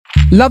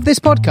Love this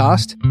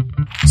podcast?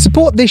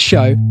 Support this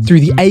show through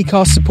the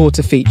Acast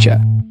supporter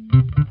feature.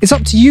 It's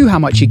up to you how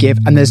much you give,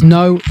 and there's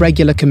no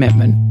regular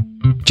commitment.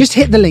 Just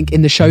hit the link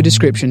in the show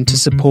description to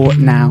support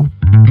now.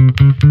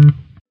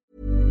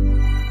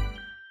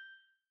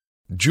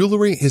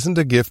 Jewelry isn't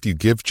a gift you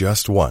give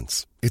just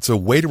once. It's a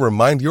way to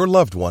remind your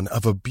loved one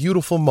of a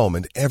beautiful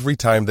moment every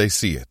time they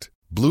see it.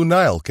 Blue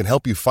Nile can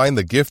help you find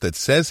the gift that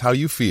says how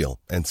you feel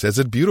and says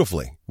it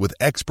beautifully, with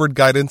expert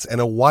guidance and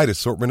a wide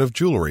assortment of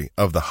jewelry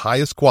of the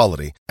highest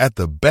quality at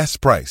the best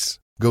price.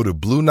 Go to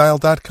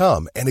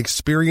BlueNile.com and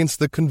experience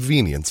the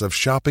convenience of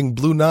shopping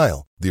Blue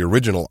Nile, the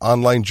original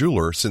online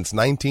jeweler since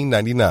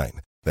 1999.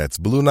 That's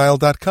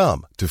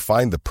BlueNile.com to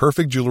find the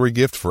perfect jewelry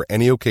gift for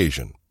any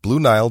occasion.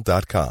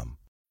 BlueNile.com.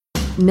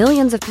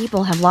 Millions of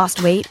people have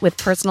lost weight with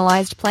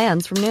personalized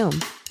plans from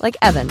Noom. Like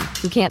Evan,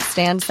 who can't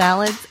stand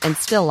salads and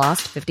still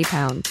lost 50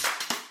 pounds.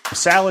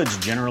 Salads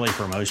generally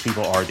for most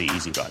people are the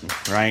easy button,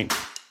 right?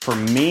 For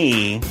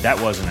me,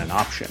 that wasn't an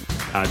option.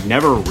 I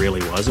never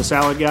really was a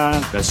salad guy.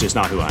 That's just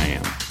not who I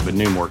am. But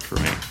Noom worked for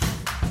me.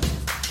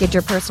 Get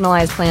your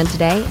personalized plan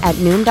today at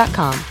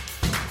Noom.com.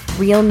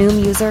 Real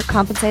Noom user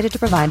compensated to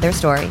provide their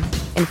story.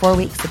 In 4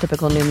 weeks, the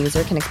typical Noom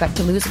user can expect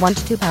to lose 1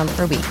 to 2 pounds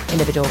per week.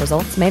 Individual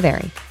results may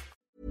vary.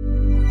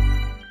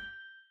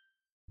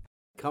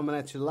 Coming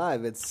at you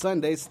live, it's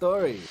Sunday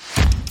Story.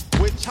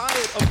 We're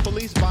tired of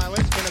police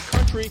violence in a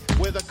country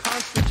where the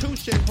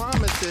Constitution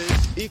promises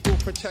equal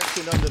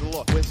protection under the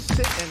law. We're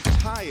sick and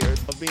tired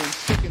of being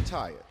sick and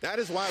tired. That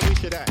is why we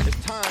should act.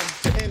 It's time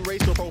to end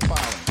racial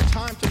profiling.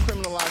 Time to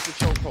criminalize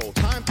the chokehold.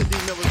 Time to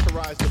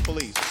demilitarize the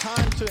police.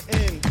 Time to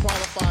end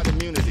qualified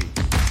immunity.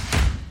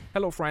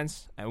 Hello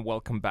friends, and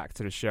welcome back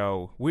to the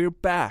show. We're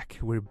back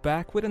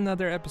with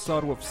another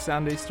episode of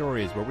Sunday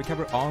Stories, where we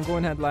cover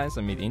ongoing headlines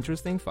and meet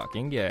interesting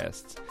fucking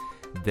guests.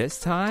 This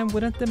time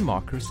with a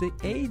democracy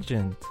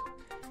agent.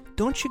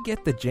 Don't you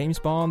get the James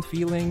Bond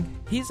feeling?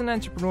 He's an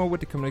entrepreneur with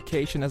the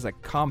communication as a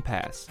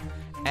compass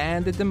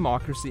and the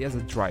democracy as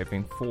a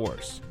driving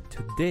force.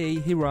 Today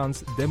he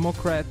runs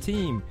Democrat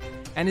Team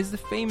and is the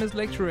famous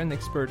lecturer and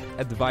expert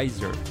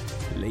advisor.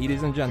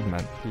 Ladies and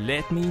gentlemen,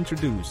 let me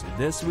introduce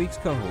this week's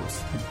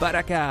co-host,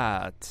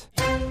 Barakat.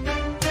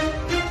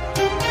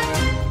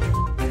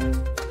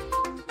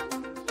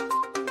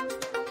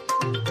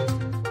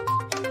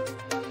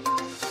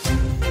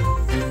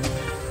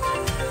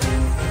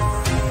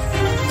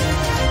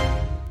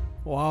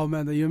 Wow,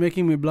 man, you're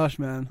making me blush,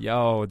 man.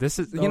 Yo, this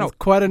is, that was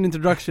quite an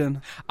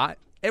introduction.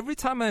 Every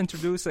time I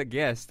introduce a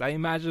guest, I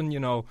imagine,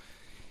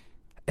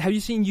 have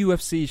you seen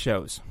UFC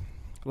shows?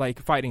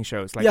 Like fighting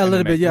shows? Like yeah, a MMA,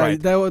 little bit, yeah. Right.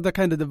 That was the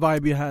kind of the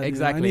vibe you had.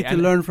 Exactly. I need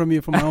to learn from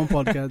you for my own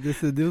podcast.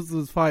 This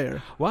was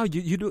fire. Wow,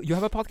 you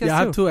have a podcast too? Yeah, I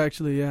have two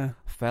actually, yeah.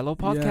 Fellow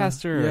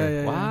podcaster.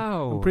 Yeah.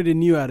 Wow. I'm pretty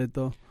new at it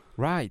though.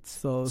 Right.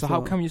 So how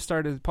come you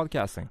started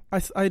podcasting?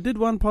 I did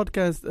one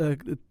podcast,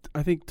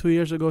 I think 2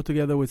 years ago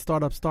together with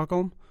Startup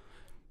Stockholm.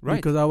 Right.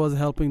 Because I was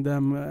helping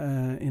them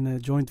in a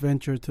joint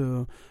venture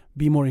to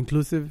be more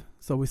inclusive.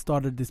 So we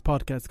started this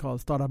podcast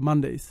called Startup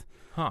Mondays.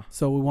 Huh.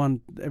 So we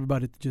want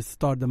everybody to just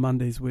start the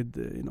Mondays with,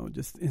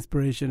 just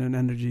inspiration and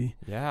energy.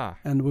 Yeah.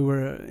 And we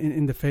were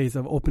in the phase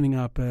of opening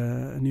up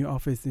a new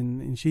office in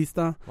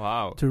Kista.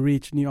 Wow. To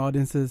reach new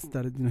audiences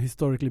that had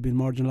historically been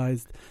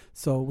marginalized.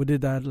 So we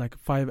did that like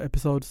 5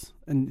 episodes,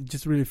 and it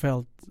just really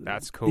felt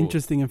that's cool,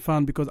 interesting and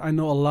fun, because I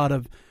know a lot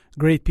of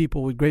great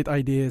people with great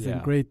ideas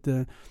and great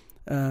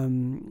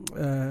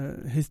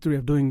history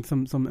of doing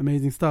some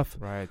amazing stuff.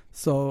 Right.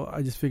 So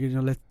I just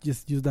figured, let's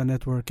just use that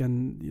network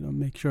and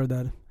make sure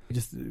that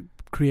just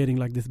creating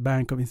like this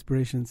bank of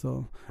inspiration.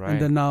 So right.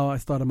 And then now I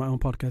started my own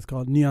podcast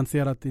called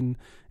Nyanserat.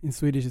 In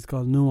Swedish it's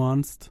called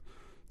Nuanced.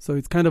 So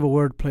it's kind of a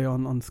word play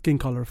on skin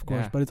color, of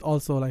course, but it's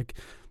also like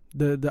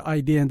the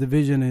idea and the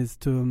vision is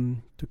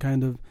to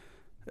kind of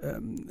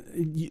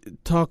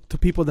talk to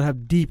people that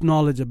have deep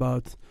knowledge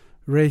about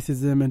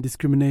racism and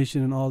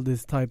discrimination and all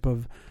this type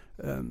of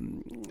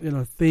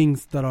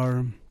things that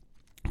are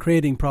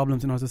creating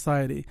problems in our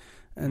society,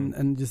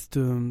 and just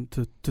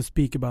to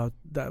speak about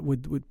that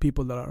with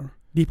people that are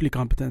deeply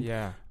competent.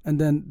 Yeah. And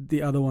then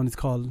the other one is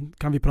called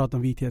Kan vi prata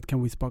om vithet?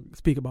 Can we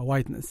speak about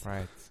whiteness?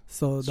 Right.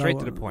 So straight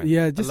to the point.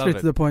 Yeah, just straight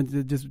to the point.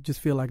 Just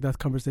feel like that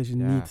conversation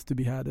needs to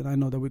be had, and I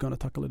know that we're going to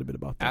talk a little bit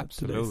about that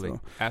Absolutely.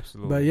 today. So.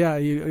 Absolutely. But yeah,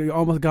 you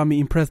almost got me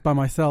impressed by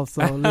myself.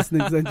 So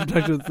listening to the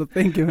introduction, so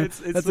thank you.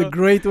 That's a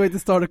great way to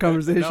start a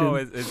conversation. No,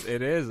 it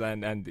is,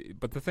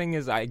 but the thing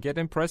is, I get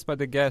impressed by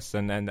the guests,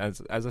 and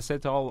as I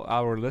said to all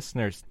our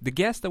listeners, the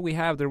guests that we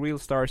have, the real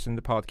stars in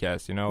the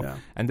podcast,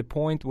 and the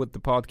point with the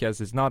podcast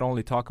is not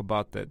only talk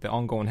about the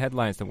ongoing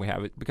headlines that we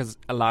have, because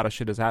a lot of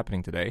shit is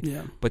happening today,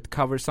 but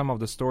cover some of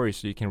the stories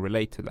so you can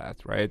relate to that,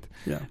 right?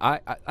 Yeah.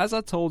 As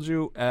I told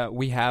you,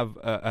 we have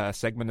a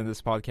segment in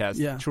this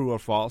podcast, True or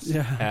False,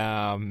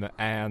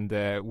 and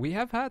we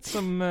have had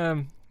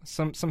some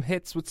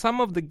hits with some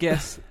of the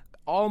guests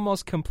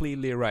almost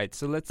completely right.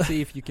 So let's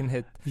see if you can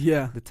hit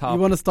the top. You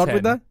want to start 10.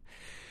 with that?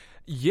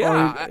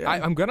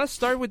 I'm gonna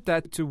start with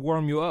that to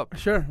warm you up.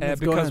 Sure. Let's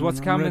go because ahead, what's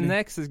I'm coming ready.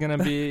 next is gonna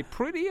be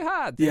pretty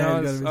hot. Yeah,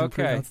 you know? it's gotta be some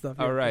pretty Okay. hot stuff,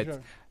 yeah, All for right.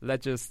 sure.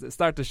 Let's just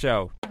start the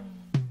show.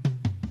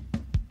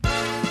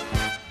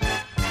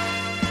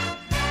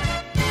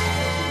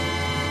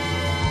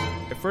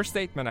 The first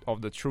statement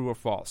of the true or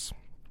false.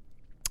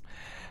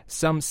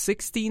 Some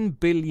 16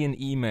 billion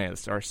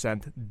emails are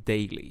sent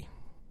daily.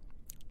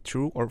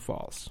 True or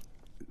false?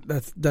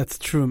 That's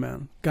true,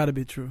 man. Gotta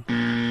be true.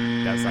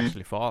 That's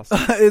actually false.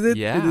 Is it?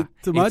 Yeah. Is it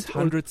too much? It's Or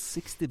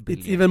 160 billion.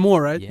 it's even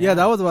more, right? Yeah. Yeah,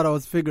 that was what I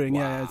was figuring.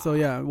 Wow. Yeah. So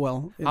yeah,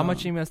 well. you How know,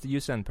 much emails do you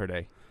send per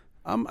day?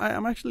 I'm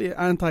actually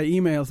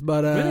anti-emails,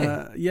 but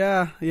Really?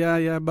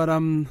 yeah. But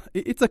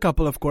it's a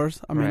couple, of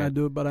course. I mean, Right. I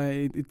do, but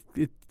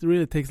it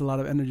really takes a lot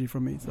of energy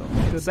from me. So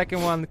The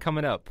second one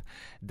coming up.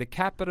 The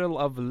capital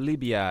of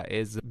Libya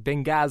is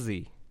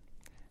Benghazi.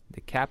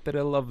 The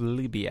capital of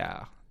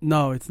Libya.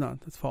 no, it's not.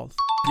 It's false.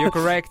 You're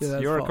correct. Yeah,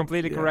 that's You're false.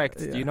 completely Yeah, correct.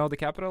 Do yeah. you know the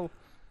capital?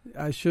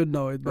 I should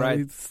know it, but Right.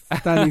 it's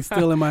standing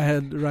still in my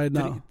head right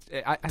now.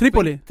 I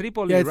Tripoli. think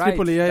Tripoli, Yeah, it's right.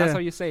 Tripoli, yeah, That's yeah. how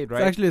you say it,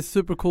 right? It's actually a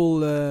super cool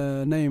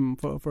name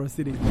for a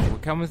city. Well,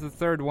 comes the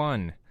third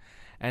one.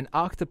 An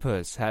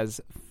octopus has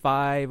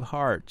 5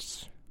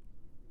 hearts.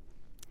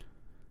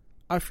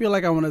 I feel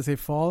like I want to say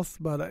false,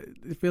 but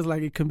it feels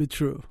like it can be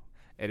true.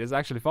 It is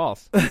actually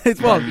false. It's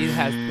false. It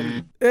has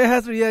 3. It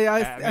has to, yeah. I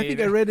I think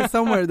mean- I read it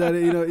somewhere that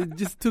it's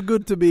just too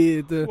good to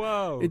be.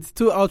 Whoa. It's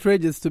too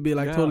outrageous to be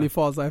like Yeah. totally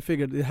false. I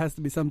figured it has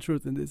to be some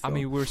truth in this. I so.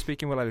 mean, we were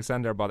speaking with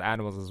Alexander about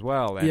animals as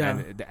well. And, Yeah.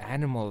 and the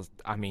animals,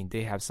 I mean,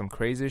 they have some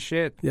crazy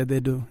shit. yeah,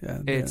 they do.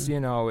 Yeah, It's, you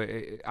know,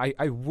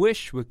 I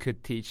wish we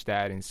could teach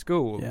that in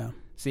school. yeah,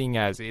 Seeing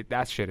as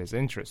that shit is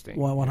interesting.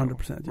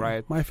 100%. Yeah.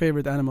 Right? My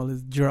favorite animal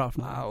is giraffe.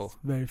 Now. Wow. It's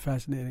a very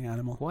fascinating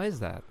animal. Why is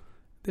that?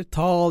 They're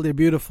tall. They're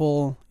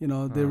beautiful. You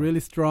know, they're Oh.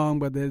 really strong,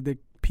 but they're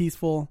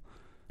peaceful.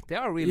 They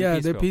are really yeah,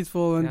 peaceful. they're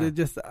peaceful, and Yeah. they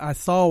just. I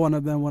saw one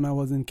of them when I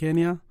was in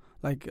Kenya,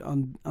 like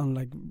on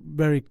like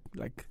very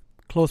like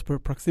close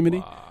proximity.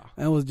 Wow.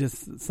 And it was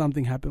just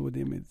something happened with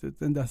him.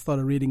 And I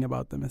started reading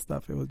about them and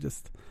stuff. It was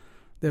just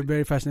they're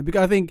very fascinating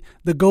because I think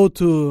the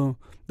go-to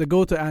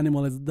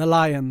animal is the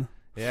lion.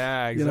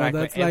 Yeah, You know,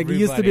 exactly. that's like it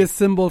used to be a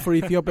symbol for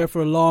Ethiopia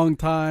for a long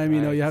time.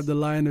 You know, Right. you have the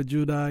Lion of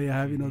Judah. You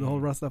have the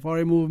whole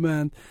Rastafari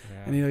movement,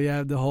 Yeah. and you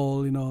have the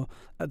whole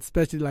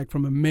especially like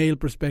from a male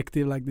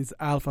perspective, like this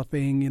alpha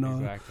thing.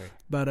 Exactly.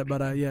 But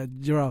yeah,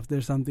 giraffe.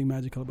 There's something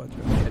magical about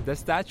giraffe. The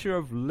Statue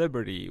of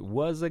Liberty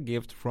was a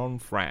gift from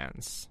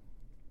France.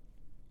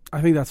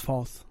 I think that's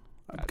false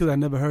because I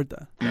never heard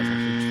that. That's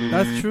actually true.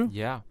 That's true.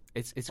 Yeah,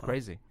 it's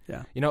crazy.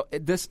 Yeah. You know,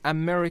 this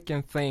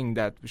American thing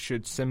that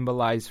should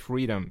symbolize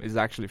freedom is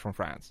actually from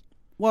France.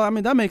 Well, I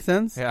mean that makes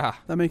sense. Yeah.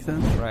 That makes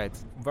sense. Right.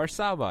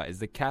 Warsaw is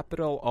the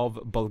capital of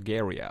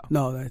Bulgaria.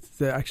 No,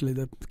 that's actually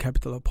the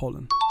capital of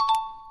Poland.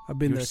 I've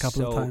been there a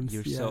couple of times.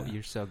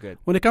 You're so good.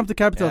 When it comes to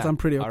capitals, Yeah. I'm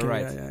pretty okay. All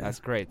right. Yeah. That's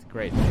great.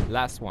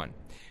 Last one.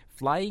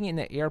 Flying in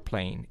an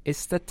airplane is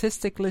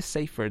statistically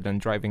safer than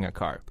driving a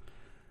car.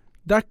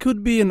 That could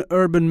be an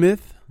urban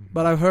myth,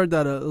 but I've heard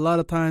that a lot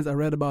of times. I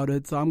read about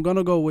it, so I'm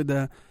gonna go with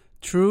the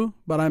true,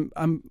 but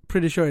I'm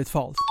pretty sure it's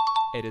false.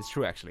 It is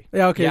true, actually.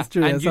 Yeah, okay, it's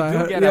true. And yeah, you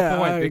so do get a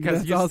point because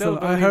that's you still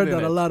I heard believe in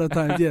that a it. lot of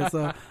times. Yeah,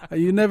 so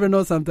you never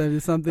know sometimes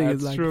if something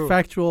is That's like true.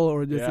 factual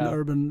or just an Yeah.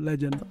 urban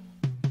legend.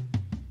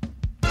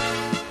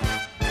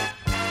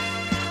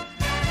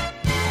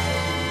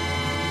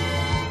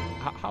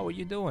 How are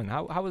you doing?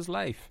 How is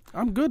life?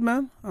 I'm good,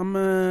 man. I'm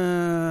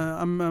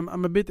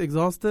a bit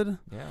exhausted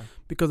Yeah.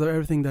 because of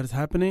everything that is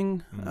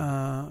happening.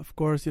 Mm. Of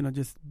course,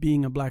 just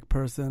being a black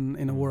person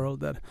in a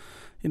world that,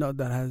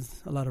 that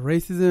has a lot of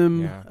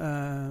racism,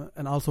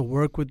 and also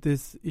work with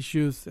these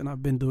issues. And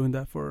I've been doing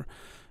that for,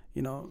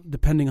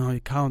 depending on how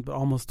you count, but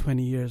almost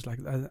 20 years. Like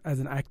as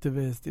an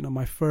activist,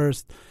 my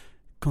first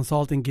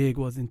consulting gig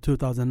was in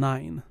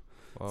 2009.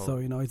 Whoa. So,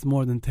 it's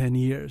more than 10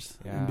 years.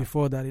 Yeah. And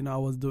before that, I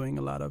was doing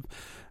a lot of,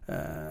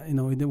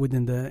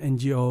 within the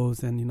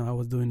NGOs, and, I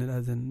was doing it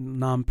as a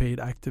non-paid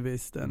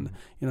activist. And,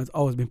 it's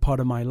always been part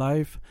of my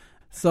life.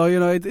 So,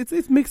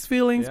 it's mixed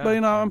feelings, Yeah,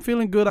 but, yeah. I'm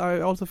feeling good.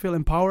 I also feel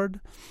empowered.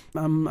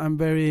 I'm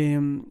very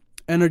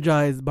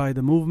energized by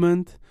the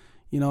movement,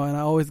 and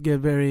I always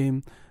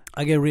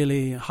I get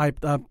really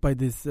hyped up by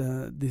this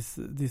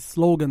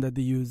slogan that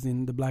they use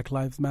in the Black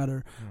Lives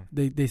Matter.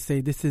 They say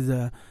this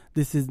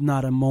is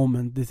not a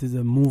moment, this is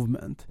a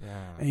movement.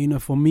 Yeah.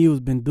 And for me, who's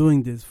been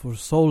doing this for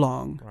so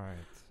long, Right.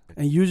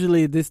 and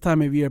usually this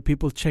time of year,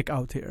 people check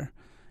out here.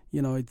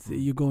 It's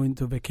you go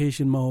into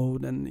vacation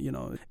mode, and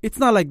it's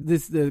not like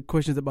this. The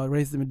questions about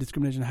racism and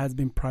discrimination has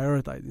been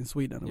prioritized in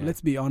Sweden. Yeah.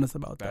 Let's be honest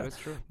about that. That is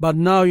true. But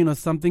now,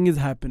 something is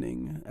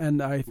happening, and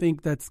I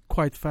think that's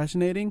quite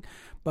fascinating.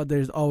 But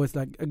there's always,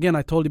 again,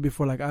 I told you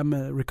before, I'm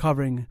a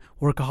recovering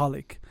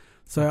workaholic.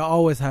 So I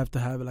always have to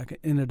have, an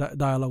inner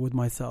dialogue with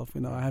myself.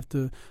 I have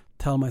to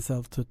tell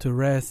myself to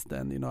rest.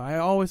 And, I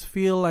always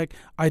feel like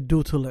I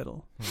do too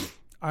little.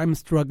 I'm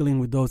struggling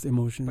with those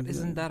emotions. But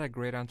isn't that a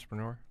great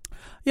entrepreneur?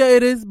 Yeah,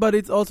 it is, but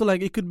it's also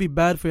like it could be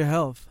bad for your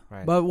health.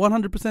 Right. But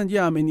 100%,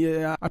 yeah. I mean,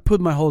 yeah, I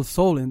put my whole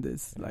soul in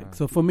this. Like,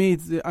 so for me,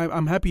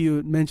 I'm happy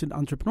you mentioned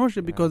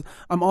entrepreneurship because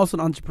I'm also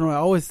an entrepreneur. I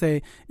always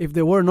say if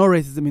there were no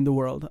racism in the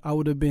world, I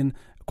would have been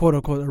quote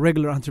unquote a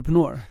regular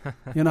entrepreneur.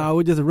 I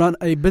would just run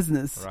a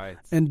business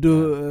and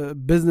do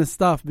business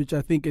stuff, which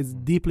I think is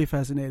deeply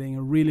fascinating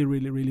and really,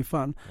 really, really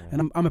fun.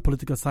 And I'm a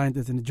political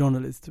scientist and a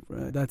journalist.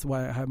 That's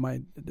why I have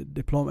my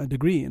diploma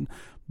degree in.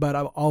 But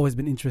I've always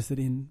been interested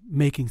in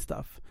making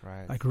stuff,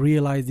 like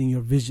realizing your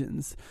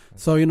visions.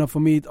 So, for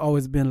me, it's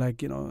always been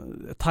like,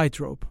 a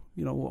tightrope,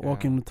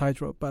 walking a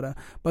tightrope. But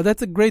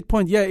that's a great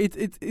point. Yeah,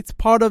 it's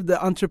part of the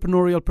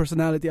entrepreneurial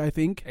personality, I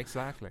think.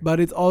 Exactly. But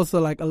it's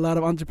also like a lot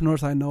of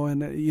entrepreneurs I know,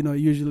 and,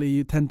 usually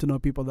you tend to know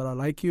people that are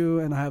like you.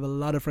 And I have a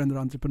lot of friends that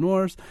are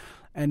entrepreneurs.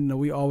 And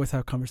we always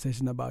have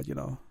conversation about,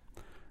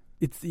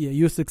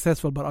 you're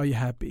successful, but are you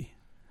happy?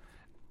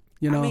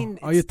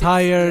 Are you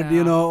tired?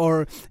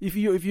 Or if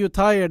you're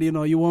tired,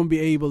 you won't be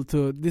able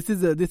to. This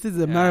is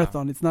a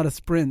marathon. It's not a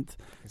sprint.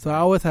 So I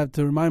always have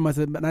to remind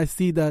myself. And I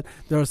see that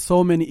there are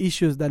so many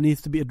issues that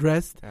needs to be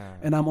addressed,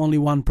 and I'm only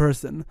one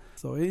person.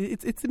 So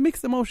it's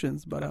mixed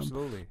emotions. But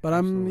absolutely. But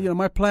I'm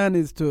my plan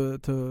is to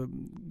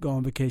go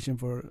on vacation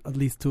for at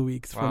least 2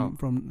 weeks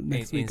from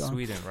next week in on.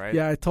 Sweden, right?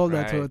 Yeah, I told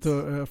that to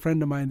a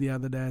friend of mine the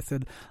other day. I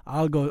said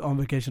I'll go on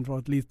vacation for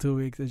at least 2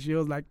 weeks, and she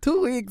was like,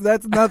 2 weeks?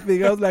 That's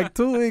nothing. I was like,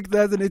 2 weeks?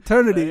 That's an eternity.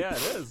 Yeah,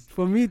 it is.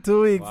 For me,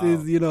 2 weeks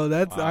is,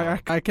 that's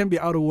I can be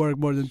out of work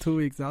more than 2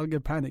 weeks. I'll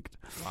get panicked.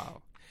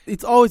 Wow.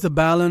 It's always a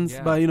balance,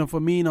 but for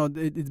me,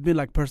 it's been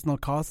like personal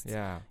costs.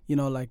 Yeah.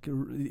 Like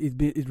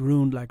it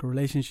ruined like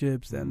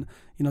relationships, and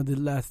the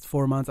last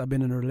 4 months I've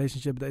been in a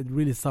relationship that it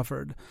really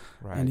suffered,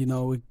 and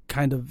we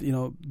kind of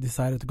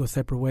decided to go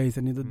separate ways,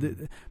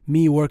 and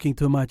me working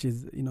too much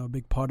is a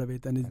big part of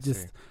it, and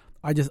it's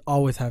I just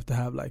always have to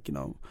have like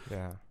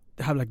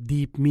have like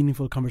deep,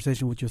 meaningful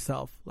conversation with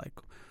yourself, like.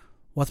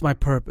 What's my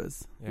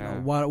purpose?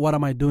 What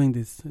am I doing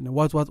this?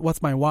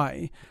 What's my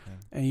why?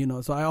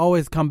 And so I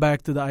always come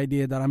back to the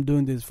idea that I'm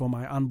doing this for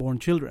my unborn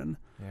children.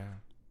 Yeah.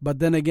 But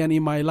then again,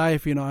 in my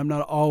life, I'm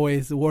not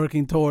always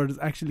working towards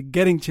actually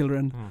getting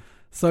children.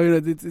 So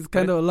it's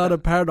kind of a lot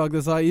of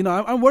paradoxes. So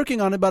I'm working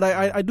on it, but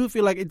I do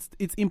feel like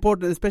it's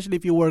important, especially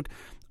if you work.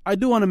 I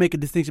do want to make a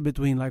distinction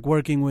between like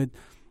working with.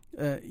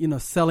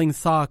 Selling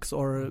socks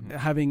or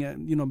having,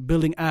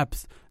 building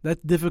apps.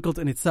 That's difficult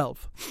in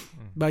itself.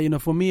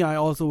 But, for me, I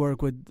also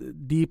work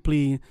with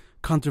deeply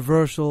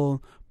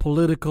controversial,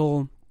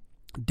 political,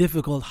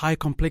 difficult, high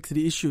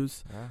complexity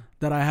issues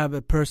that I have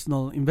a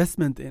personal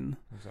investment in.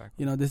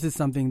 Exactly. This is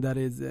something that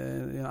is,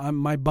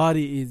 my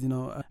body is,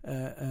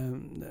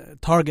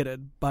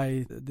 targeted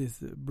by this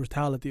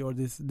brutality or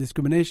this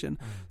discrimination.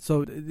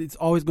 So it's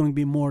always going to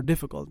be more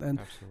difficult. And,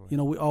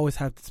 we always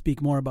have to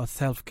speak more about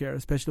self-care,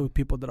 especially with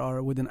people that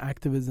are within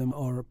activism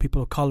or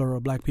people of color or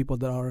black people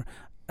that are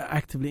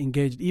actively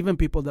engaged, even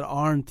people that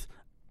aren't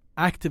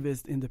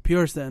activists in the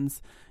pure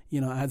sense.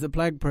 As a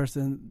black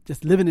person,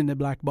 just living in a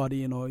black body,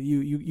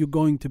 you're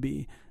going to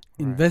be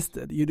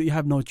invested. You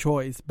have no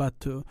choice but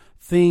to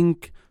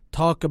think,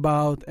 talk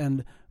about,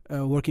 and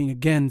working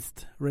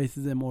against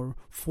racism or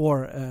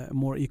for a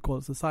more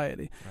equal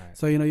society. Right.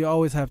 So, you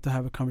always have to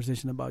have a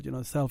conversation about,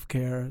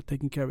 self-care,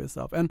 taking care of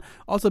yourself, and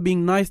also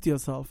being nice to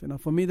yourself.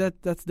 For me,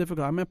 that's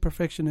difficult. I'm a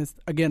perfectionist,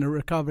 again, a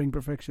recovering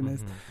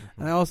perfectionist.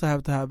 And I also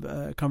have to have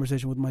a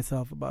conversation with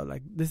myself about,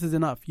 like, this is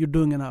enough. You're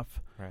doing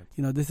enough.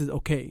 Right. This is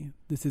okay.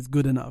 This is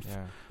good enough.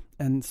 Yeah.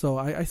 And so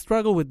I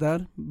struggle with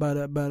that.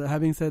 But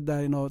having said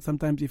that,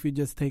 sometimes if you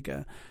just take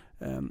a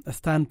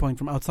standpoint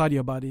from outside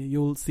your body,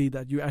 you'll see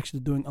that you're actually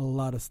doing a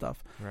lot of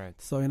stuff. Right.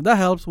 So that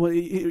helps. Well,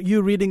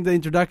 you reading the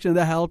introduction,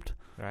 that helped.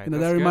 Right.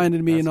 That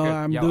reminded me.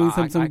 I'm doing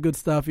some good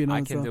stuff.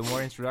 I can do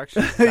more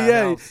introductions.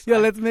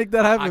 Let's make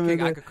that happen.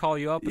 I could call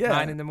you up at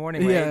 9 in the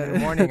morning, 8 in the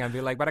morning, and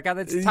be like, "But I got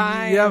this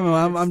time." Yeah,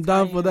 man, I'm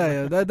down for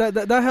that.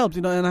 That helps.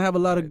 And I have a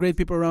lot of great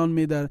people around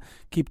me that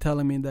keep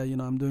telling me that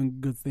I'm doing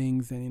good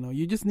things, and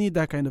you just need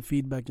that kind of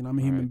feedback. I'm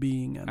a human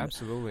being. And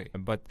absolutely.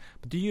 But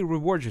do you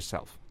reward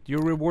yourself? Do you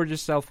reward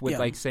yourself with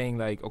like saying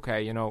like,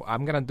 okay,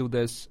 I'm gonna do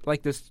this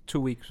 2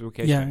 weeks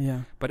vacation.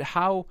 Yeah. But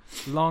how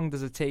long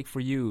does it take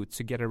for you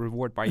to get a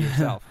reward by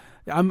yourself?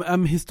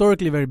 I'm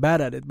historically very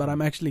bad at it, but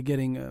I'm actually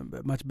getting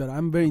much better.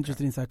 I'm very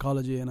interested in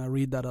psychology, and I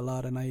read that a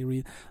lot, and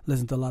I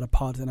listen to a lot of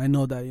pods, and I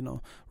know that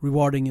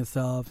rewarding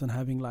yourself and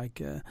having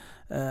like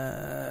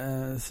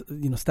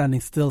standing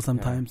still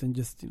sometimes and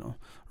just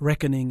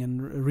reckoning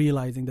and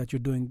realizing that you're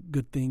doing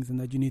good things and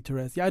that you need to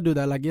rest. I do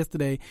that. Like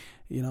yesterday,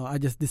 I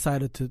just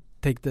decided to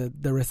take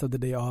the rest of the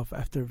day off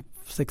after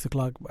 6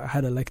 o'clock. I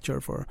had a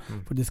lecture for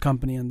this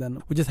company, and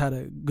then we just had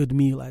a good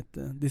meal at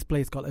this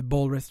place called A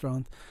Bowl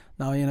Restaurant.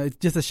 Now, it's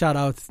just a shout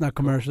out. It's not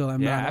commercial.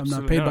 I'm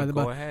not paid by the.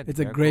 But it's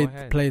a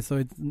great place. So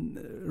it's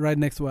right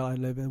next to where I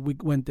live, and we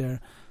went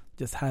there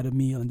just had a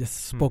meal and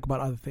just spoke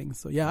about other things.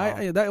 So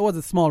I that was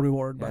a small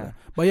reward,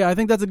 but yeah, I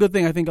think that's a good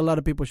thing. I think a lot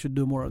of people should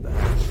do more of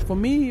that. For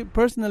me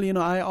personally, you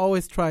know, I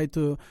always try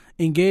to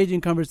engage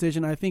in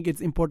conversation. I think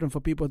it's important for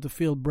people to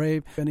feel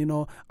brave, and you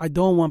know, I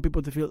don't want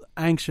people to feel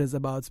anxious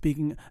about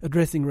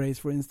addressing race,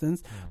 for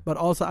instance, but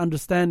also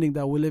understanding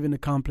that we live in a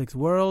complex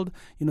world.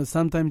 You know,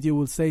 sometimes you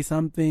will say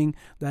something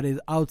that is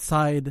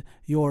outside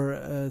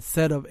your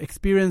set of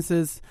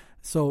experiences.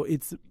 So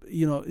it's,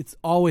 you know, it's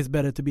always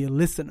better to be a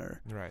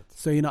listener. Right.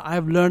 So, you know,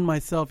 I've learned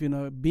myself, you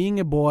know, being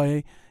a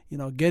boy, you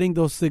know, getting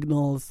those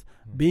signals,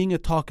 being a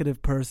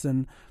talkative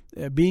person,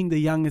 being the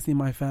youngest in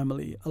my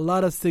family. A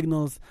lot of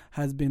signals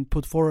has been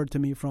put forward to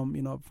me from,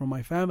 you know, from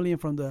my family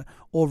and from the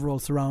overall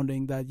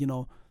surrounding that, you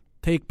know,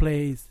 take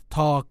place,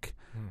 talk.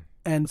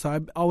 And so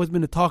I've always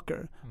been a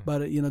talker.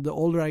 But, you know, the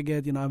older I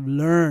get, you know,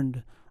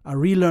 I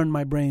relearned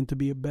my brain to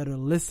be a better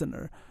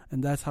listener.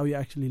 And that's how you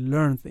actually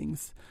learn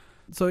things.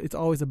 So it's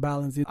always a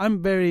balance.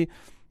 I'm very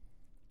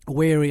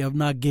wary of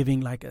not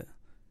giving like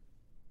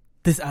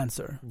this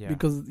answer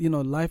because, you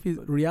know,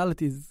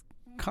 reality is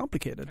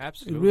complicated.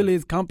 Absolutely. It really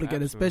is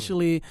complicated,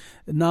 especially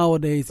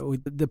nowadays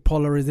with the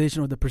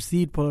polarization or the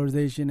perceived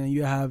polarization, and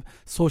you have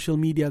social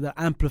media that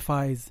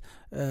amplifies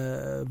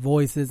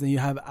voices, and you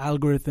have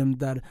algorithms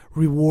that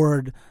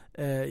reward,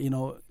 you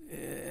know,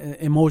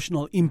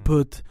 emotional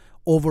input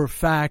over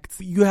facts.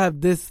 You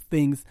have these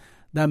things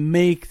that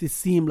makes it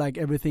seem like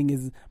everything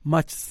is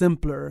much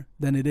simpler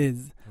than it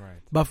is. Right.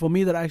 But for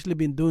me, that I've actually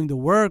been doing the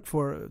work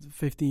for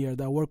 15 years,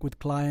 that I work with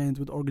clients,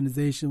 with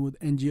organizations, with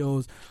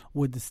NGOs,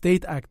 with the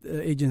state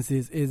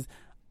agencies,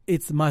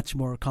 it's much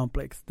more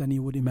complex than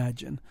you would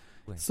imagine.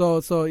 Right.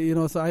 So you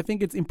know, so I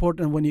think it's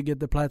important when you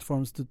get the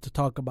platforms to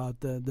talk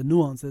about the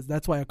nuances.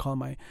 That's why I call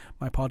my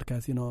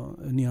podcast, you know,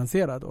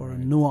 Nuancerat or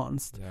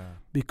Nuanced,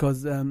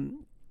 because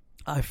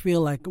I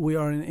feel like we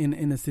are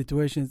in a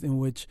situations in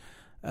which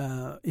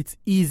it's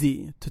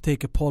easy to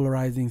take a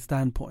polarizing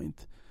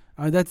standpoint.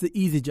 I mean, that's the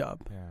easy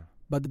job. Yeah.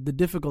 But the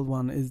difficult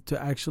one is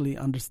to actually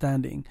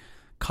understanding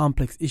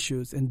complex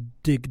issues and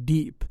dig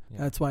deep. Yeah.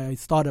 That's why I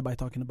started by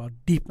talking about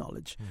deep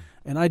knowledge.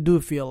 And I do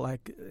feel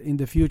like in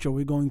the future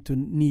we're going to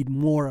need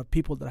more of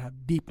people that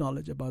have deep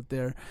knowledge about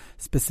their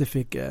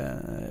specific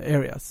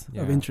areas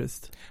of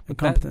interest and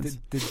competence.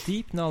 The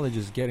deep knowledge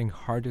is getting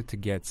harder to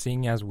get,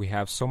 seeing as we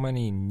have so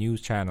many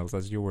news channels,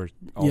 as you were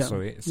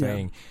also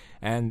saying.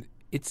 And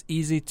it's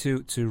easy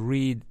to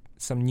read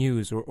some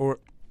news, or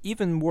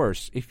even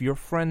worse, if your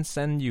friends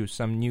send you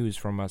some news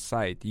from a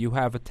site, you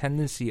have a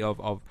tendency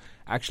of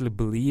actually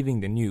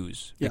believing the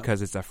news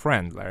because it's a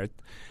friend, right?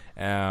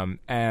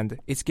 And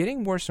it's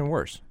getting worse and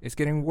worse. It's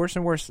getting worse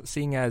and worse,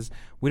 seeing as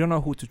we don't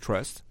know who to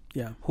trust,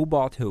 who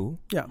bought who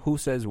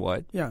says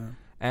what,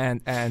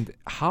 and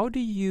how do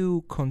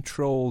you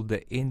control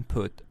the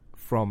input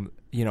from,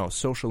 you know,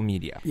 social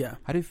media?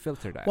 How do you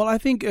filter that? Well, I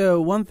think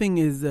one thing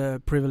is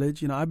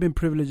privilege. You know, I've been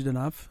privileged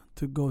enough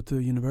to go to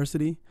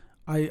university.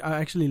 I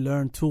actually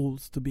learned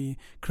tools to be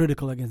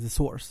critical against the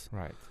source.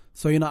 Right.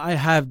 So, you know, I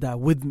have that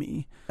with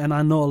me. And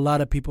I know a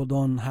lot of people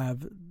don't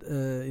have,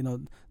 you know,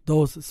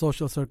 those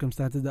social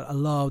circumstances that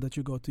allow that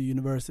you go to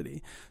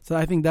university. So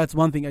I think that's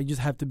one thing. I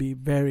just have to be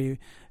very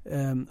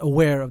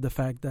aware of the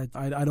fact that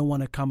I don't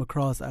want to come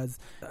across as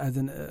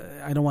an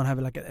I don't want to have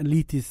like an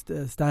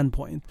elitist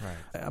standpoint.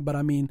 Right. But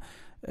I mean,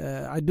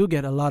 I do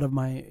get a lot of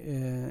my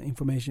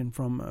information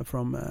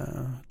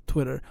from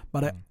Twitter,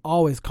 but I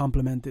always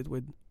complement it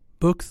with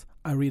books.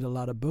 I read a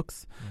lot of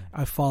books.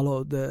 I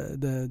follow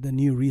the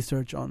new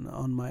research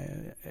on my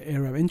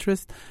area of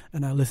interest,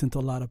 and I listen to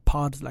a lot of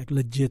pods, like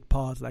legit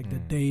pods, like The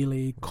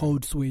Daily,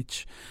 Code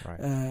Switch. Right.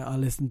 I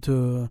listen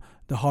to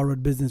the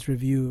Harvard Business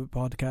Review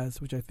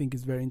podcast, which I think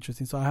is very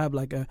interesting. So I have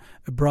like a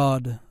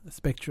broad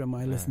spectrum.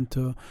 I listen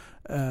to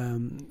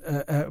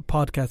a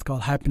podcast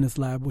called Happiness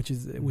Lab, which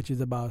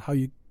is about how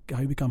you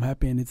become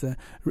happy, and it's a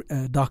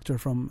doctor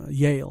from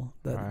Yale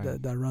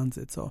that runs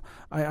it. So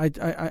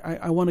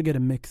I want to get a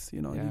mix,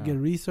 you know. You get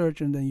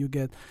research, and then you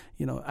get,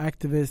 you know,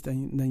 activists,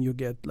 and then you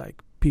get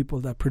like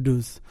people that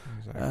produce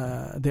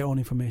their own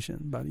information.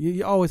 But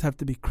you always have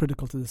to be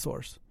critical to the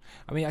source.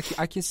 I mean,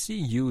 I can see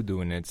you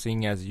doing it,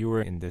 seeing as you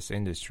were in this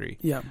industry.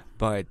 Yeah.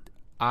 But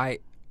I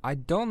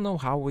don't know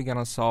how we're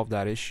gonna solve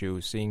that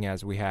issue, seeing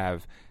as we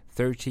have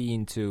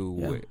 13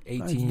 to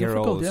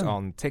 18-year-olds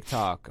on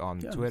TikTok, on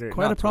Twitter. It's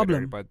quite a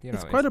problem. Twitter, but, you know,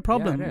 it's quite a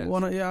problem.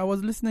 Yeah, I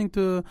was listening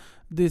to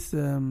this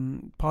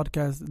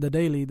podcast, The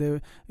Daily.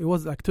 It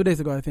was like 2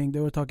 days ago, I think. They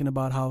were talking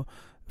about how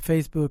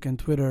Facebook and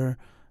Twitter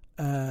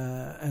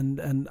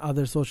and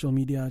other social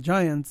media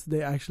giants,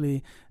 they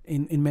actually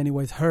in many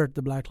ways hurt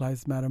the Black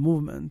Lives Matter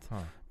movement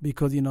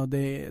because, you know,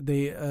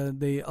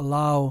 they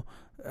allow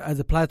as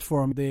a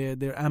platform,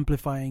 they're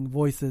amplifying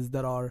voices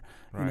that are,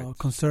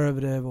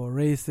 conservative or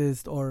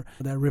racist or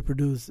that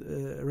reproduce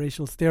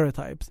racial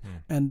stereotypes.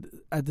 And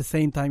at the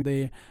same time,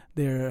 they're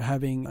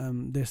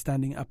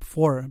standing up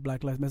for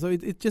Black Lives Matter. So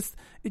it's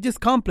just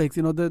complex.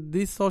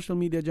 These social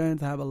media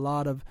giants have a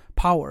lot of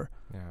power,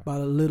 but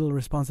a little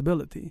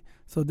responsibility.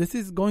 So this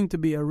is going to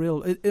be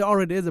it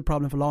already is a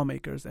problem for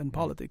lawmakers and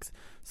politics.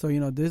 So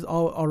this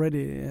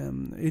already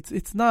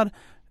it's not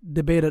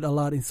debated a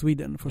lot in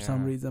Sweden for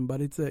some reason,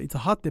 but it's a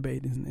hot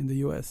debate in the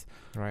US.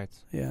 Right.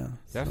 Yeah.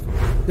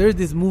 Definitely. There's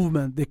this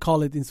movement, they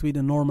call it in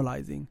Sweden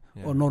normalizing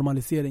or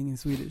normalisering in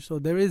Swedish. So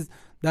there is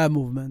that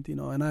movement,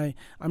 and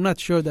I'm not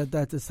sure that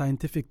that's a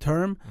scientific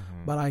term,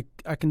 but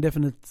I can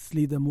definitely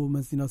see the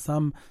movements,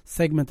 some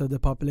segment of the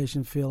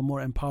population feel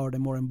more empowered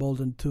and more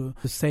emboldened to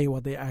say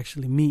what they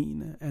actually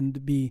mean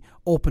and be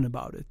open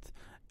about it.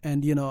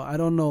 And, I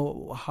don't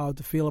know how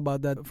to feel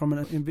about that from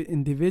an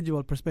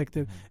individual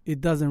perspective.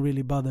 It doesn't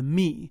really bother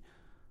me,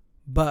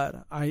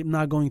 but I'm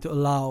not going to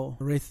allow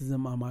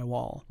racism on my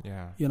wall,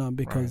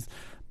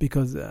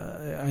 because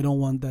I don't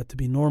want that to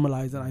be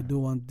normalized, and I do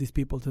want these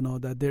people to know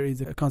that there is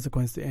a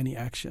consequence to any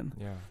action.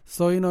 Yeah.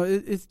 So,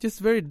 it's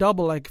just very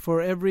double. Like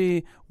for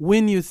every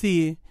win you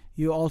see,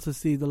 you also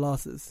see the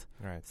losses.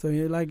 Right. So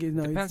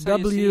it's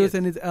W's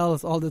and it's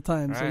L's all the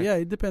time. Right. So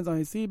it depends on how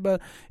you see.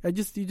 But you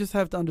just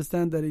have to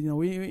understand that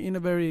we're in a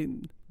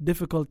very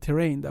difficult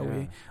terrain that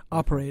we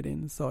operate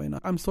in. So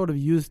I'm sort of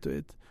used to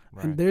it,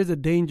 and there's a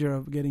danger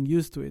of getting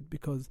used to it,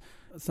 because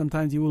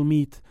sometimes you will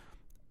meet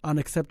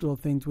unacceptable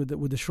things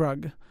with a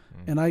shrug.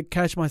 And I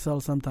catch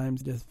myself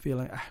sometimes just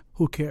feeling,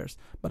 who cares?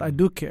 But I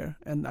do care,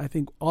 and I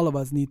think all of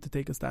us need to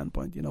take a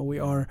standpoint. We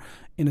are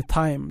in a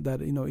time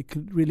that it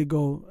could really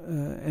go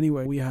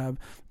anywhere. We have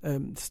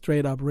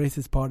straight up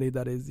racist party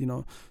that is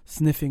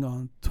sniffing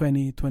on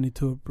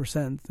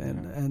 22%,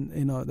 and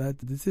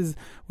that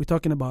we're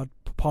talking about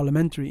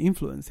parliamentary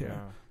influence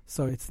here.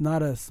 So it's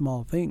not a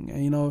small thing.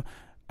 And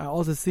I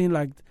also seen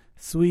like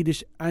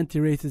Swedish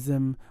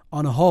anti-racism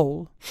on a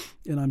whole,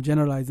 and I'm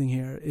generalizing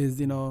here,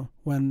 is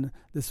when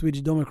the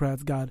Swedish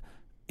Democrats got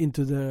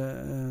into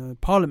the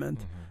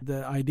parliament,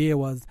 the idea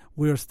was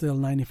we're still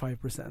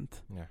 95%.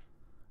 Yeah.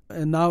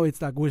 And now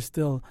it's like we're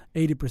still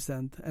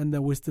 80%, and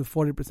then we're still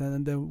 40%,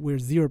 and then we're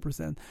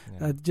 0%.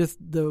 That's just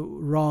the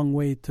wrong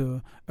way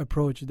to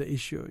approach the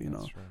issue,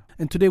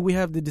 And today we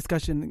have the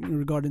discussion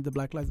regarding the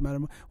Black Lives Matter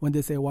when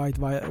they say white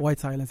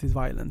silence is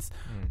violence,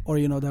 or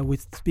that we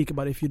speak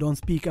about if you don't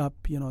speak up,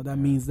 that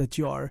means that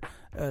you are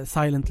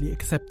silently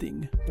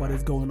accepting what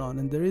is going on.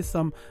 And there is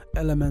some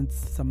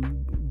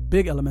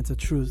big elements of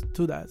truth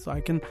to that. So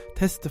I can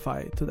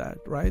testify to that,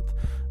 right?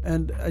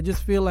 And I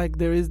just feel like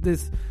there is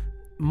this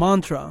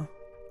mantra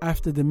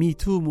after the Me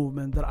Too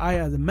movement that I,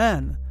 as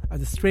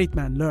a straight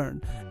man,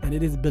 learned, and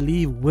it is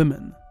believe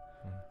women.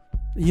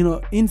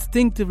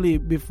 Instinctively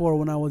before,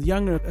 when I was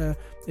younger,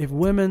 if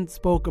women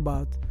spoke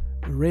about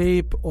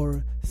rape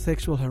or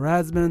sexual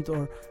harassment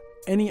or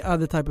any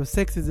other type of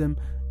sexism,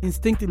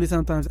 instinctively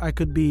sometimes I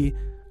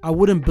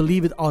wouldn't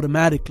believe it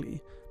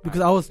automatically, because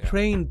I was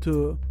trained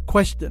to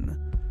question,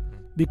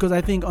 because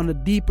I think on a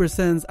deeper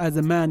sense, as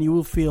a man, you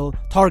will feel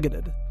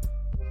targeted.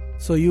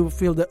 So you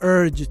feel the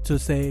urge to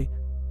say,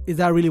 is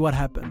that really what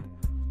happened?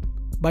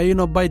 But,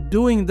 by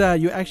doing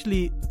that, you're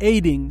actually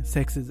aiding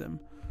sexism.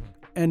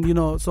 And,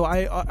 so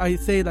I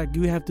say, like,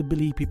 you have to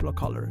believe people of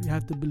color. You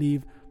have to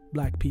believe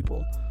black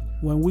people.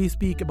 When we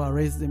speak about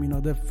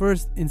racism, the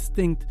first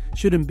instinct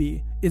shouldn't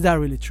be, is that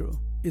really true?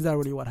 Is that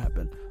really what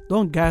happened?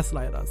 Don't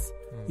gaslight us.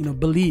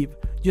 Believe.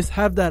 Just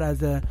have that as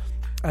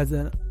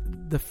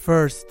the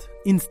first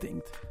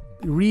instinct.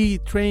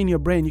 Retrain your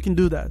brain. You can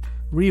do that.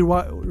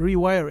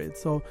 Rewire it.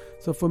 So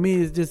for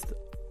me, it's just,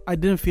 I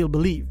didn't feel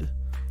believed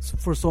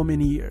for so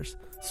many years.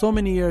 So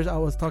many years I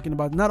was talking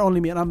about, not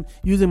only me, and I'm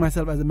using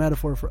myself as a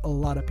metaphor for a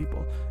lot of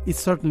people. It's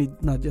certainly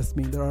not just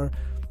me. There are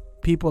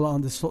people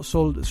on the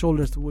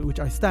shoulders which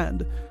I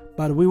stand,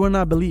 but we were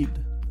not believed.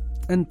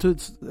 And to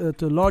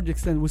a large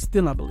extent, we're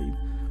still not believed.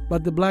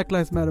 But the Black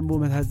Lives Matter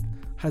movement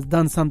has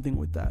done something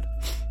with that.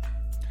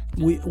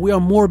 We are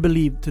more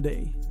believed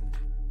today.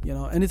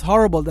 And it's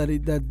horrible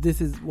that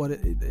this is what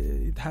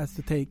it has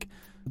to take,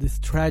 these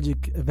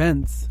tragic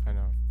events. I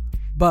know.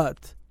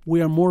 But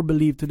we are more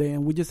believed today,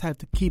 and we just have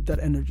to keep that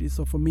energy.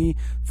 So for me,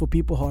 for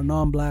people who are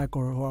non-black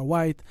or who are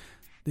white,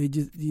 they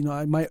just,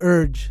 my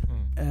urge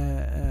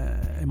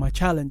and my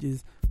challenge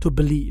is to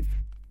believe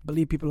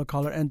people of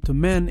color, and to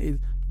men is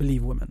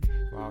believe women.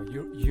 Wow,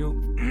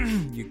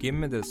 you give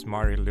me this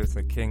Martin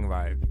Luther King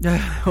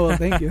vibe. Well,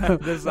 thank you.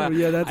 That's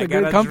a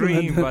great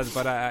compliment.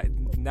 but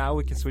now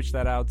we can switch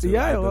that out to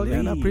I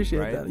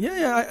appreciate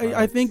that.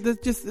 I think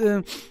that's just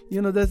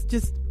that's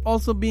just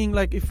also being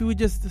like, if we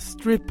just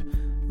strip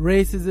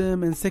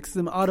racism and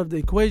sexism out of the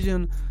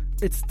equation,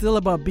 it's still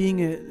about being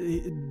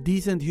a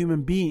decent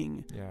human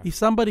being. If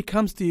somebody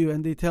comes to you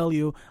and they tell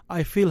you,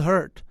 I feel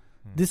hurt,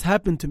 this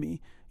happened to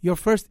me, your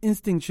first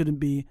instinct shouldn't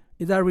be,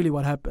 is that really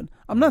what happened?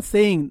 I'm not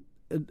saying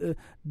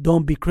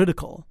don't be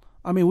critical.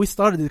 I mean, we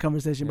started this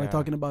conversation by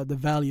talking about the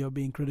value of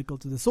being critical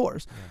to the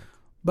source.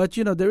 But,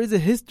 there is a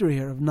history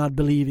here of not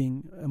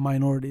believing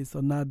minorities,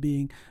 or not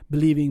believing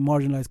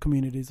marginalized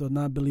communities, or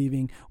not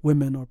believing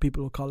women or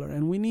people of color.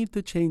 And we need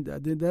to change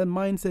that. That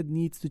mindset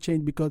needs to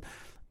change, because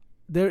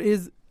there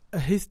is a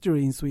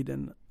history in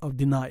Sweden of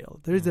denial.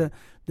 There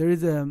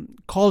is a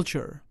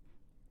culture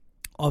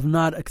of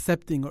not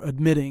accepting or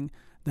admitting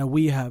that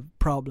we have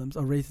problems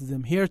of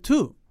racism here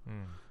too.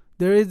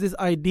 There is this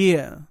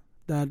idea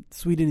that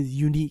Sweden is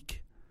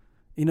unique.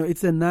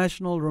 It's a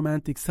national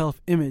romantic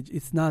self-image.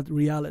 It's not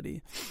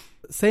reality.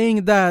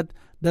 Saying that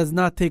does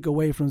not take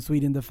away from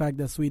Sweden the fact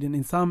that Sweden,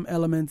 in some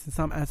elements, in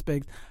some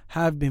aspects,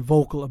 have been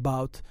vocal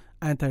about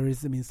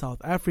anti-racism in South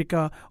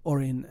Africa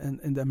or in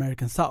the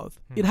American South.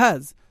 It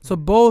has. So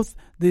both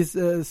these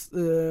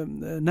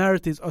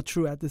narratives are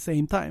true at the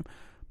same time.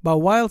 But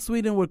while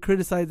Sweden were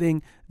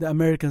criticizing the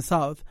American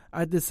South,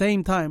 at the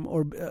same time,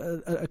 or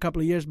a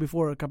couple of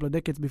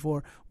decades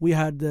before, we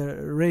had the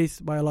Race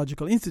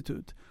Biological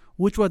Institute,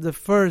 which was the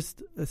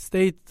first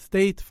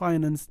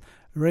state-financed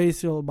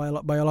racial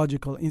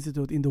biological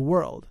institute in the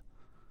world.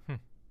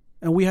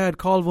 And we had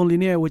Carl von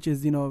Linné, which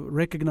is,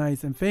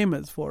 recognized and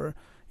famous for,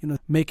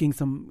 making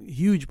some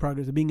huge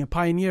progress, being a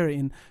pioneer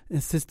in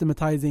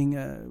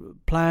systematizing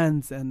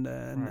plants and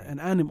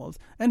animals.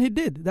 And he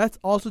did. That's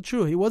also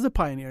true. He was a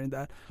pioneer in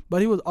that. But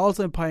he was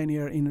also a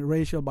pioneer in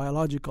racial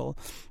biological.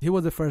 He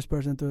was the first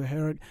person to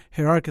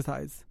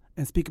hierarchize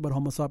and speak about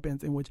Homo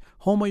sapiens, in which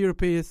Homo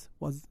europaeus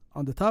was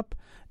on the top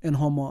and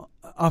Homo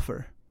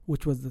afer,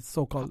 which was the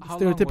so-called How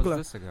stereotypical. long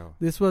was this ago?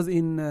 This was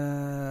in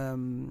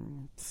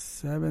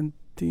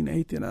 17,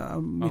 18.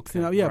 I'm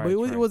mixing up. Yeah, right,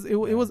 but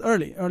it was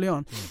early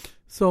on.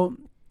 So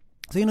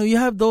you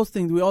have those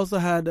things. We also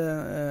had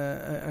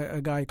a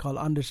guy called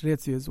Anders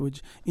Retzius,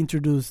 which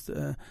introduced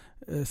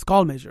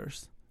skull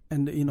measures.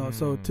 And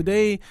so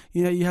today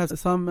you have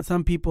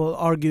some people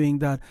arguing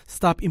that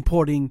stop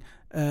importing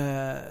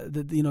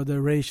the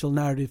racial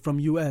narrative from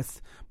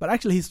U.S. But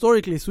actually,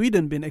 historically,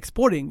 Sweden been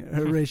exporting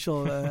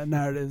racial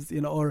narratives,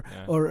 or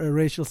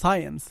racial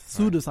science,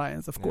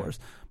 pseudoscience, of course.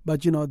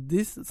 But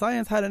this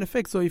science had an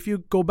effect. So if you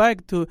go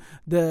back to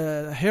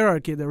the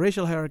hierarchy, the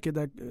racial hierarchy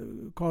that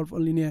Carl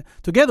von Linné,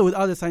 together with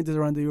other scientists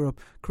around Europe,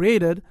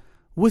 created,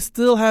 we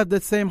still have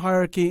that same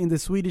hierarchy in the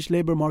Swedish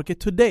labor market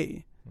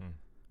today.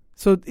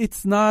 So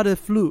it's not a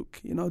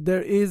fluke.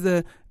 There is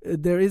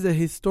a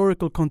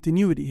historical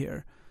continuity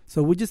here.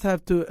 So we just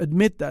have to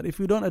admit that. If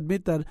we don't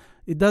admit that,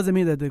 it doesn't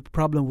mean that the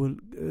problem will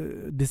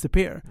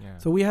disappear. Yeah.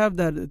 So we have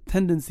that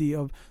tendency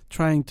of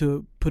trying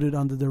to put it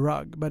under the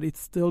rug, but it's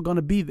still going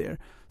to be there.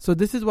 So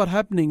this is what's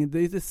happening.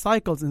 There's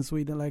cycles in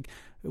Sweden. Like,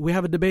 we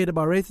have a debate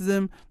about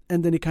racism,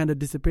 and then it kind of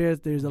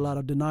disappears. There's a lot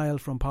of denial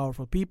from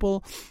powerful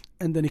people,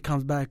 and then it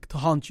comes back to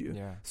haunt you.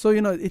 Yeah. So,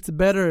 it's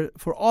better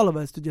for all of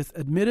us to just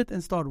admit it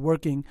and start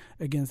working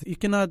against it. You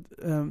cannot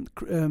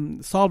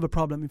solve a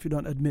problem if you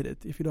don't admit it,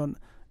 if you don't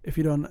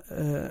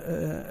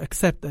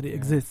accept that it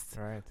exists.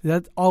 Right.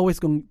 That's always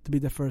going to be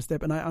the first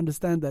step. And I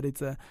understand that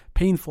it's a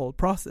painful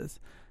process.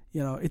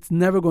 It's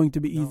never going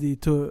to be easy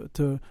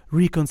to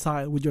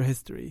reconcile with your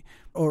history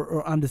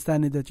or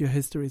understanding that your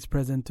history is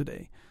present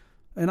today.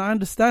 And I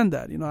understand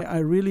that. I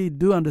really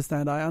do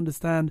understand. I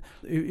understand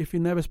if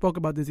you never spoke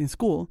about this in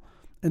school,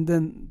 and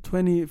then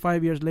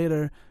 25 years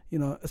later,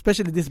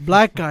 especially this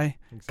black guy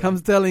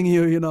comes telling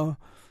you,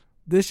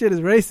 this shit is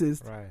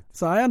racist. Right.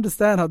 So I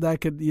understand how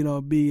that could,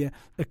 be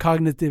a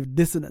cognitive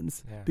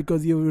dissonance,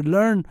 because you will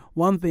learn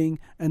one thing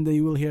and then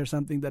you will hear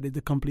something that is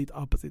the complete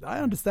opposite. I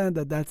understand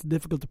that that's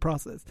difficult to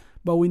process,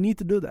 but we need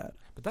to do that.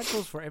 But that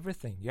goes for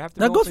everything. You have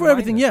to. That goes for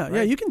everything. Yeah, right?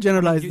 Yeah. You can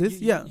generalize this.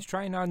 You're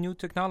trying out new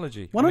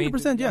technology.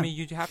 100%. Yeah.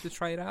 You have to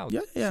try it out.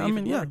 Yeah.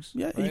 Works,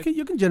 yeah. Right?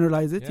 You can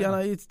generalize it. Yeah.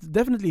 It's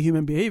definitely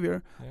human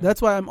behavior. Yeah. That's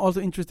why I'm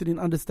also interested in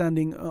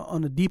understanding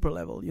on a deeper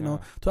level.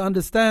 To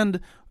understand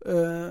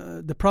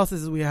the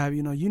processes we have.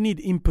 You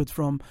need input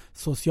from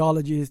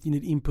sociologists. You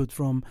need input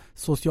from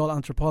social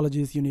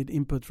anthropologists. You need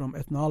input from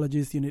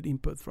ethnologists. You need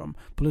input from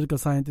political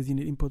scientists. You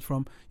need input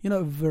from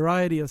a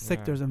variety of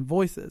sectors and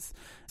voices.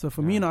 So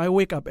for me, I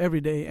wake up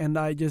every day and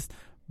I just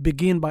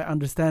begin by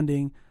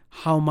understanding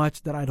how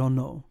much that I don't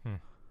know.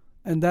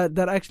 And that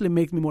actually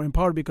makes me more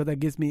empowered, because that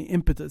gives me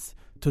impetus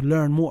to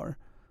learn more.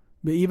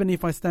 But even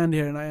if I stand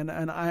here and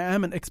I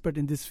am an expert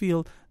in this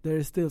field, there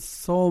is still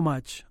so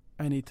much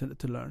I need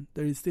to learn.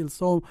 There is still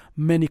so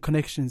many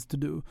connections to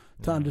do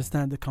to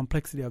understand the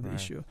complexity of the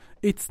issue.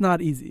 It's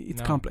not easy.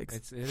 It's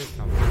complex. It is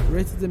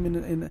complex.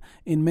 Racism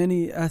in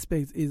many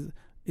aspects is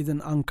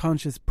an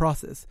unconscious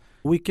process.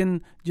 We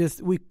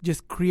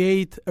just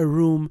create a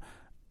room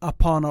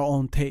upon our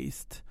own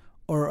taste,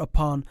 or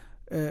upon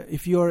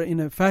if you're in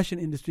a fashion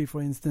industry,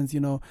 for instance,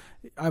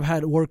 I've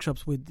had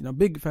workshops with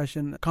big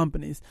fashion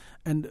companies,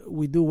 and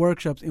we do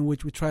workshops in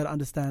which we try to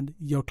understand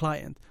your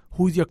client.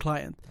 Who's your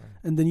client?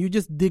 And then you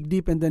just dig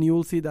deep, and then you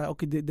will see that,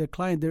 okay, the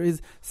client, there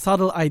is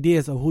subtle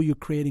ideas of who you're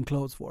creating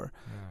clothes for.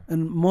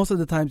 And most of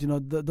the times,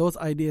 those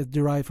ideas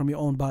derive from your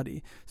own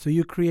body. So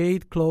you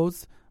create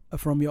clothes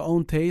from your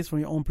own taste, from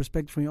your own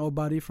perspective, from your own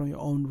body, from your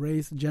own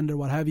race, gender,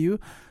 what have you.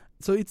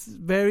 So it's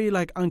very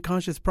like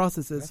unconscious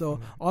processes. So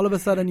all of a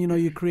sudden,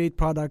 you create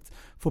products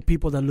for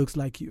people that looks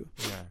like you.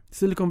 Yeah.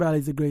 Silicon Valley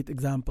is a great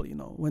example.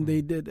 When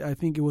they did, I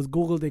think it was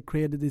Google, they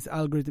created this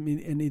algorithm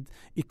and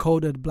it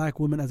coded black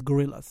women as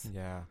gorillas.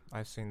 Yeah,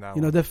 I've seen that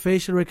one. The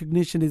facial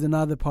recognition is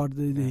another part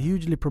that is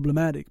hugely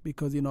problematic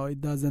because,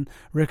 it doesn't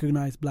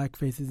recognize black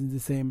faces in the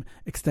same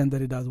extent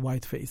that it does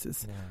white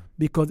faces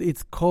because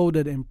it's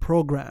coded and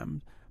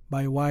programmed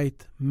by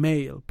white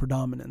male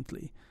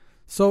predominantly.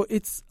 So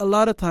it's a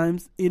lot of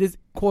times it is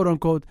quote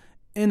unquote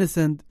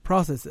innocent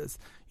processes.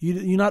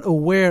 You're not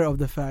aware of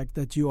the fact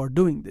that you are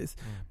doing this,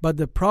 but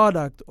the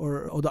product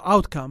or the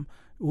outcome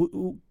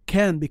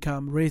can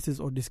become racist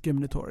or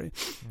discriminatory.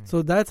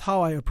 So that's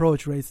how I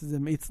approach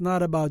racism. It's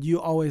not about you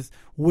always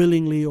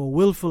willingly or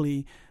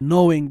willfully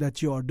knowing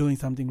that you are doing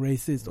something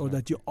racist or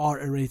that you are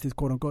a racist,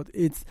 quote unquote.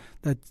 It's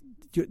that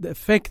the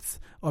effects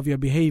of your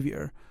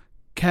behavior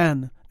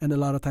can and a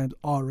lot of times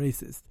are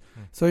racist.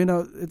 So,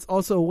 it's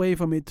also a way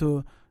for me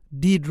to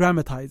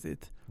de-dramatize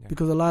it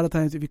because a lot of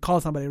times if you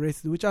call somebody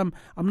racist, which I'm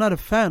not a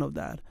fan of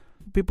that,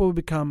 people will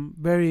become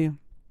very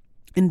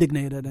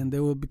indignated and they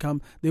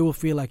will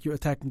feel like you're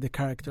attacking their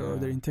character or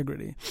their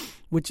integrity,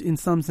 which in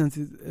some sense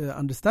is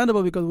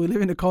understandable because we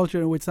live in a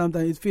culture in which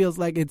sometimes it feels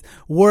like it's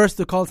worse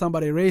to call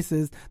somebody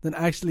racist than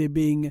actually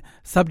being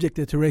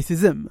subjected to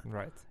racism.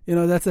 Right.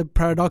 That's a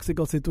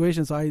paradoxical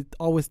situation. So I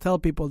always tell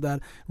people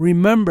that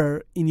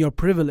remember in your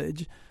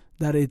privilege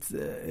that it's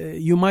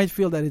you might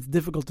feel that it's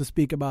difficult to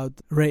speak about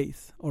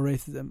race or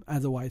racism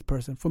as a white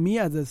person. For me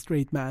as a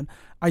straight man,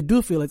 I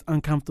do feel it's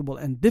uncomfortable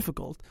and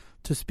difficult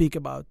to speak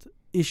about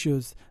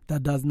issues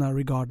that does not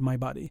regard my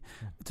body,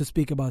 to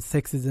speak about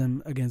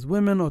sexism against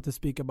women or to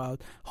speak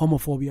about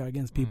homophobia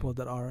against people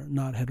that are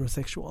not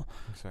heterosexual.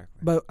 Exactly.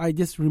 But I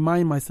just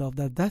remind myself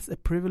that that's a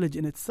privilege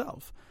in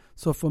itself.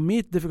 So for me,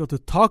 it's difficult to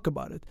talk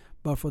about it,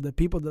 but for the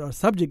people that are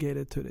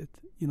subjugated to it,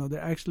 they're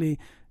actually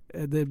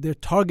they're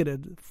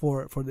targeted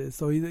for this.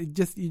 So you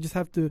just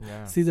have to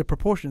see the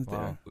proportions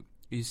there.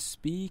 You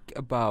speak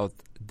about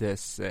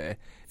this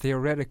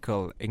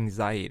theoretical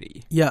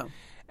anxiety. Yeah.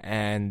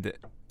 And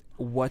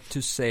what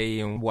to say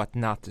and what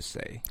not to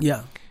say.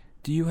 Yeah.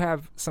 Do you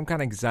have some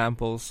kind of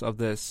examples of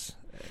this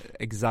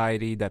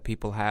anxiety that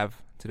people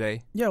have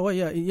today? Yeah, well,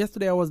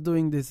 yesterday I was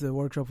doing this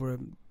workshop for a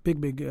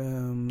big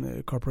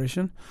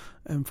corporation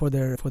for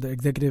their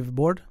executive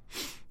board.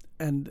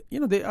 And,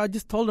 I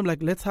just told them,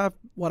 let's have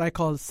what I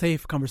call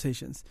safe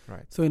conversations.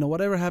 Right. So,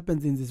 whatever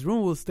happens in this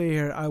room, we'll stay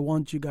here. I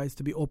want you guys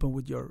to be open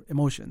with your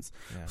emotions.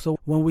 Yeah. So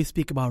when we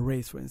speak about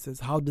race, for instance,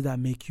 how did that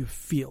make you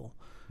feel?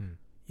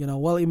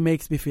 Well, it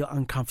makes me feel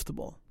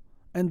uncomfortable.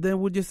 And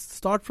then we'll just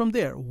start from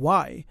there.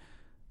 Why?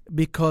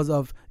 Because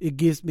of it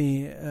gives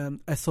me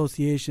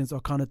associations or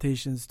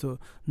connotations to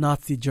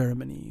Nazi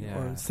Germany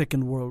or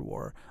Second World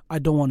War. I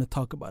don't want to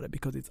talk about it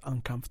because it's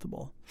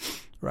uncomfortable,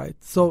 right?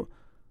 So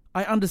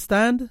I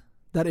understand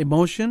that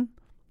emotion,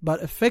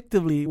 but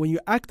effectively when you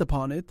act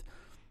upon it,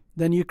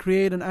 then you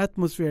create an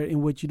atmosphere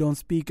in which you don't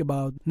speak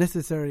about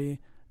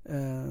necessary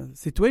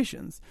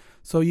situations.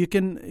 So you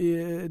can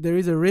there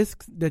is a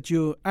risk that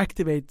you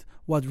activate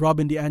what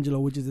Robin DiAngelo,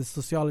 which is a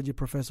sociology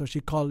professor, she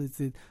calls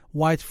it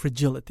white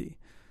fragility.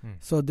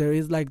 So there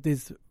is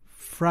this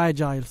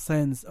fragile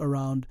sense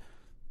around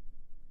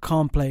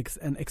complex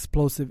and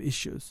explosive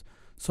issues.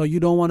 So you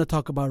don't want to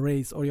talk about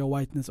race or your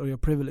whiteness or your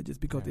privileges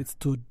because it's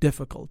too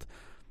difficult.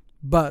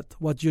 But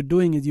what you're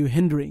doing is you're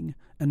hindering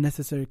a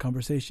necessary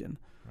conversation.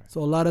 Right. So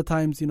a lot of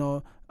times,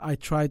 I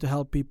try to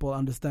help people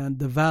understand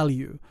the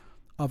value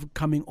of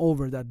coming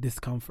over that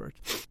discomfort.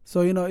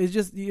 So, it's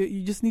just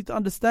you just need to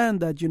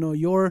understand that,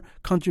 your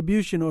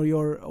contribution or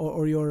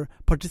your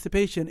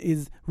participation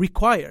is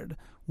required.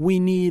 We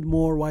need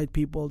more white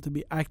people to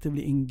be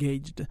actively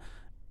engaged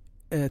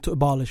to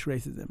abolish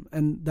racism.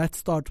 And that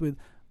starts with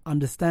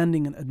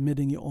understanding and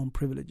admitting your own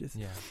privileges.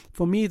 Yeah.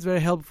 For me, it's very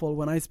helpful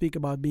when I speak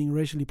about being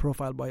racially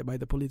profiled by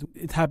the police.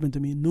 It happened to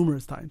me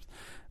numerous times.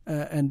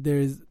 And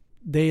there's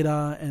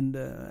data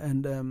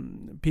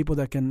and people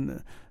that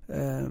can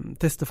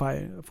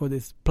testify for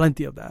this,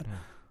 plenty of that. Yeah.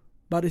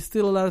 But it's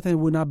still a lot of times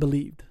we're not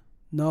believed.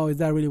 No, is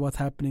that really what's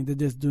happening? They're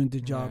just doing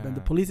their job. And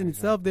the police in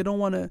itself, they don't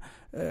want to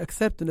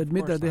accept and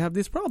admit that they have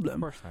this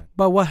problem.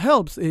 But what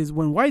helps is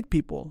when white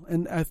people,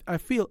 and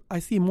I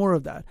see more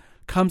of that,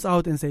 comes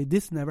out and say,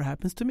 this never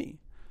happens to me.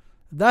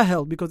 That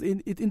helps because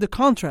in the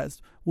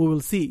contrast, we will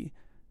see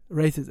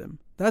racism.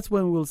 That's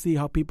when we'll see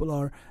how people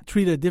are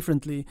treated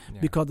differently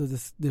because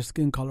of their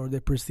skin color or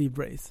their perceived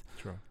race.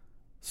 True.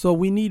 So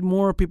we need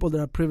more people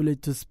that are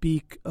privileged to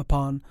speak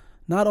upon,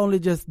 not only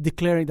just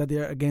declaring that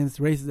they're against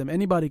racism.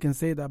 Anybody can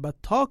say that,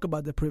 but talk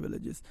about the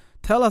privileges.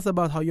 Tell us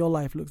about how your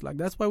life looks like.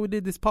 That's why we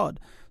did this pod.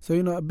 So,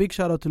 a big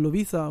shout out to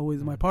Lovisa, who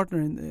is my partner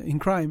in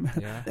crime.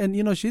 Yeah.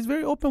 And, she's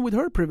very open with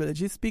her privilege.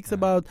 She speaks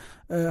about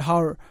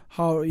how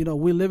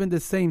we live in the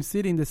same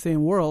city, in the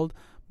same world,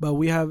 but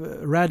we have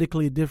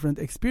radically different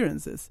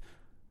experiences.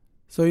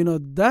 So,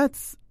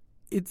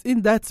 it's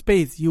in that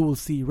space you will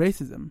see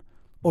racism.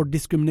 or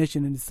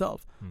discrimination in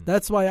itself.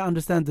 That's why I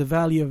understand the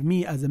value of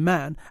me as a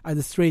man, as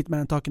a straight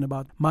man talking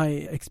about my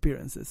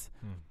experiences.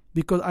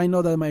 Because I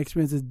know that my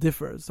experiences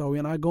differ. So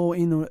when I go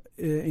in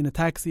a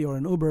taxi or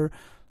an Uber,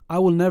 I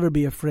will never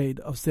be afraid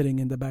of sitting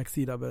in the back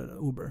seat of an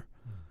Uber.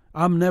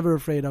 I'm never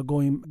afraid of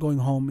going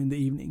home in the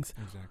evenings.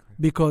 Exactly.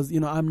 Because,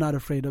 I'm not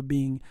afraid of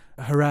being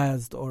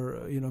harassed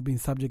or, being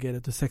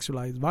subjugated to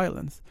sexualized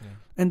violence. Yeah.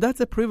 And that's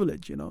a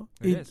privilege,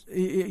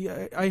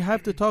 I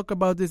have to talk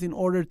about this in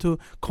order to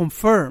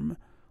confirm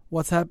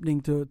what's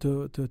happening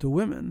to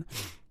women.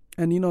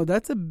 And,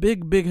 that's a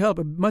big help,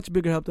 a much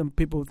bigger help than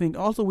people think.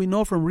 Also, we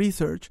know from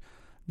research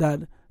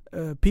that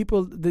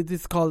this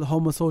is called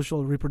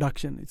homosocial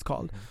reproduction, it's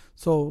called. Okay.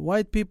 So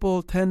white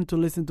people tend to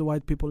listen to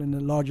white people in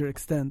a larger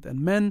extent, and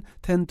men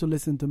tend to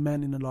listen to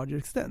men in a larger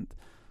extent.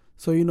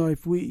 So,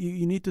 if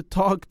you need to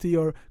talk to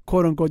your,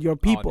 quote unquote, your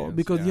people, audience,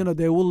 because,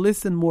 they will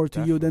listen more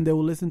to you than they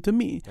will listen to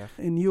me.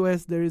 Definitely. In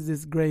US, there is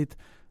this great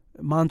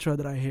mantra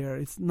that I hear.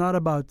 It's not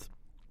about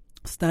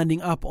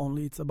standing up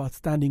only, it's about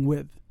standing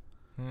with.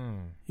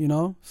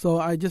 So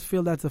I just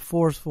feel that's a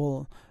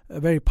forceful, a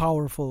very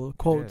powerful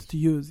quote to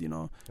use.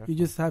 Definitely. You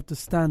just have to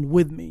stand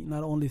with me,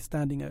 not only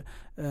standing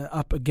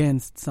up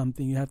against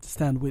something. You have to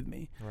stand with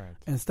me. Right.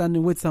 And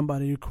standing with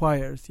somebody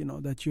requires,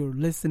 that you're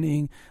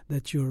listening,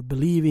 that you're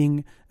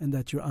believing, and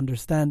that you're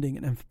understanding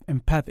and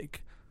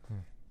empathic.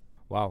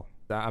 Wow,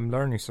 I'm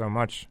learning so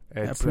much.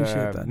 I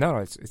appreciate that. No,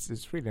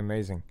 it's really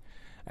amazing.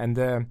 And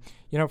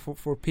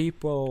for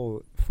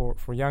people,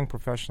 for young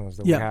professionals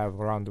that we have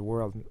around the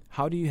world,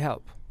 how do you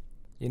help?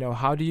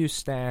 How do you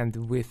stand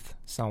with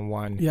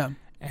someone? Yeah.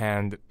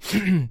 And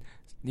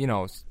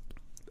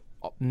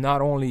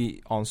not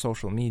only on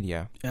social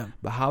media,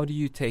 but how do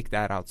you take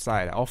that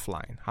outside,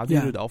 offline? How do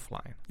you do it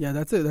offline? Yeah,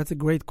 that's a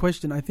great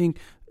question. I think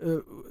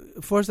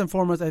first and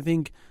foremost, I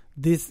think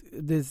this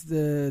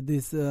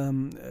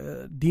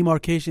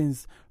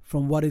demarcations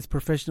from what is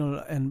professional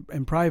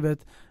and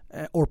private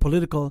or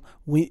political,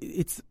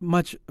 it's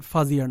much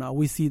fuzzier now.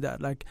 We see that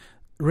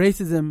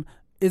racism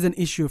is an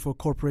issue for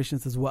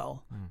corporations as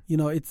well.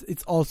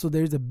 It's also,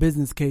 there's a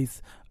business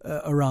case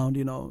around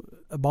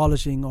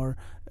abolishing or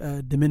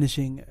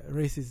diminishing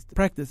racist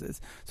practices.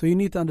 So you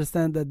need to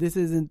understand that this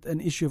isn't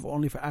an issue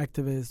only for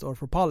activists or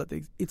for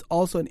politics. It's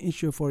also an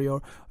issue for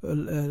your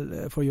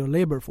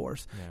labor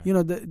force.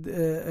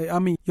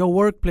 Your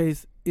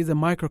workplace is a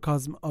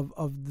microcosm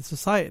of the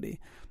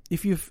society.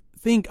 If you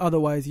think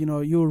otherwise,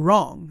 you're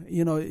wrong.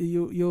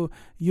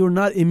 You're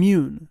not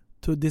immune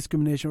to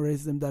discrimination,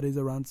 racism that is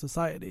around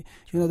society.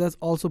 That's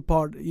also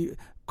part.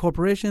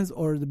 Corporations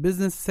or the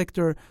business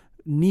sector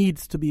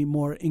needs to be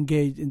more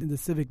engaged in the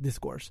civic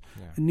discourse,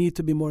 and need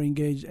to be more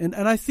engaged. And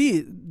I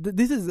see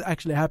this is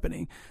actually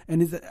happening,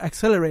 and it's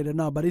accelerated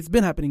now, but it's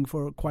been happening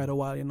for quite a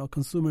while.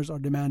 Consumers are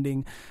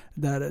demanding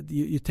that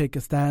you take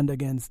a stand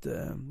against.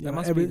 That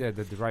must be the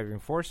driving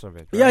force of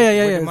it. Right?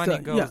 Where the money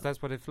goes, that's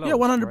what it flows. Yeah,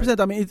 100%. Right?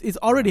 I mean, it's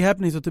already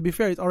happening. So to be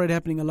fair, it's already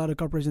happening. A lot of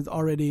corporations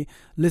already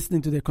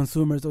listening to their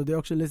consumers, or they're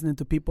actually listening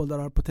to people that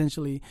are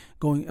potentially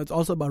going. It's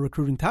also about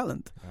recruiting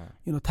talent.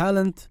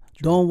 Talent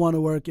don't want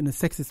to work in a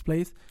sexist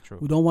place. True.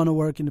 We don't want to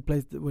work in a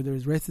place where there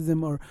is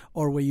racism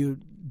or where you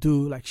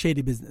do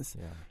shady business.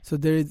 So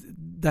there is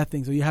that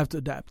thing. So you have to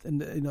adapt.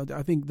 And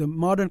I think the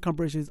modern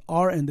corporations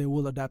are, and they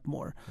will adapt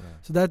more.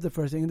 So that's the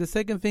first thing. And the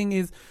second thing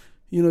is,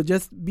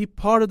 just be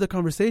part of the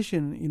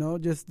conversation.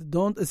 Just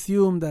don't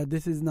assume that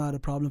this is not a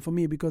problem for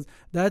me, because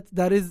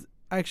that is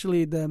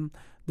actually the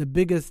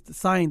biggest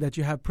sign that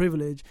you have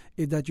privilege,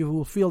 is that you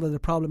will feel that the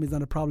problem is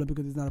not a problem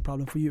because it's not a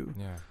problem for you.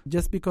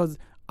 Just because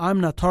I'm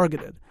not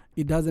targeted,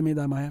 it doesn't mean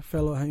that my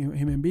fellow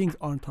human beings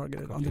aren't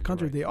targeted. On the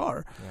contrary, they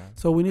are.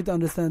 So we need to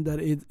understand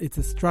that it's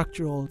a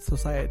structural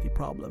society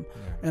problem.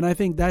 And I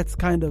think that's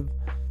kind of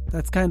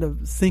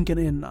sinking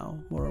in now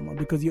more and more,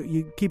 because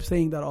you keep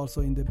saying that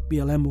also in the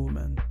BLM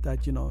movement,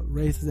 that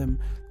racism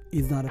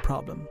is not a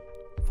problem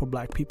for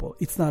black people.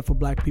 It's not for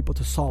black people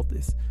to solve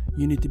this.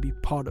 You need to be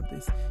part of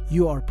this.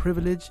 You are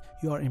privileged,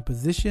 you are in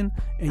position,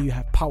 and you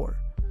have power,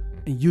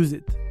 and use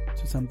it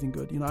to something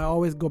good. I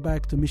always go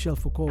back to Michel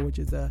Foucault, which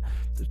is a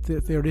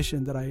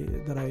theoretician that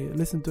I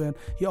listen to, and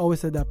he always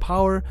said that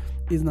power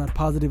is not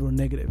positive or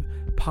negative.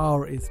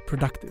 Power is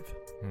productive.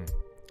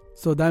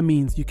 So that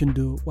means you can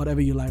do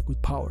whatever you like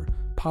with power.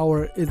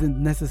 Power isn't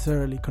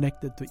necessarily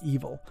connected to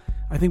evil.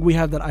 I think we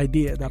have that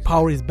idea that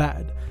power is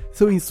bad.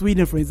 So in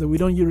Sweden, for instance, we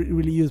don't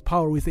really use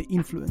power. We say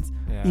influence,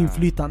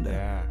 inflytande.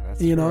 Yeah, that's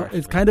true,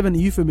 it's kind of an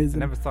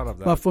euphemism. I never thought of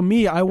that. But for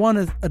me, I want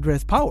to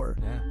address power.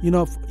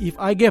 If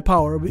I get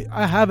power,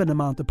 I have an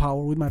amount of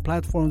power with my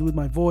platforms, with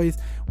my voice,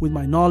 with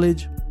my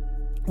knowledge,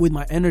 with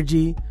my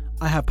energy.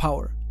 I have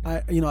power.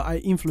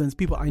 I influence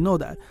people. I know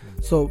that.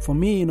 So for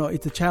me,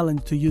 it's a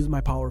challenge to use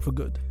my power for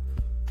good.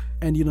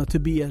 And, to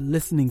be a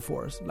listening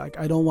force.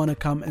 I don't want to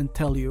come and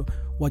tell you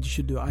what you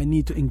should do. I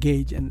need to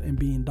engage and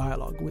be in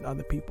dialogue with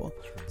other people.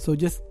 True. So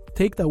just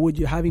take that with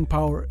you. Having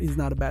power is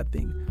not a bad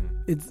thing.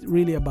 It's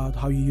really about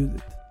how you use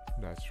it.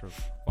 That's true.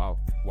 Wow.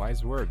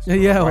 Wise words.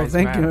 Well,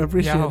 thank you. I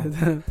appreciate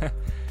it.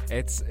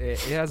 It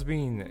has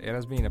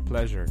been a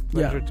pleasure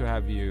to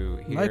have you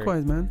here.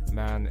 Likewise,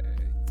 man.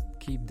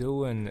 Keep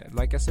doing,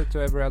 like I said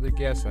to every other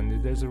guest,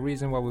 and there's a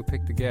reason why we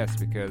picked the guests,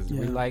 because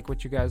we like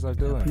what you guys are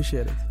doing. I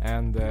appreciate it.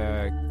 And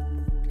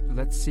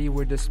let's see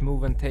where this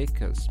move and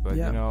take us. But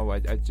you know,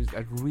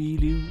 I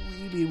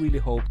really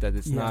hope that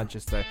it's not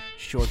just a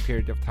short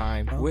period of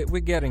time.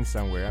 We're getting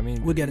somewhere. I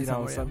mean, we're getting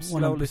somewhere.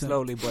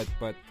 Slowly,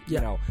 but you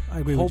know, I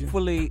agree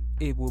hopefully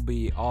it will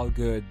be all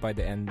good by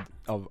the end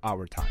of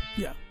our time.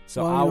 Yeah.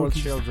 So our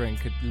children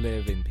could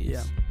live in peace.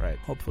 Yeah. Right.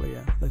 Hopefully,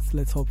 yeah.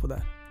 Let's hope for that.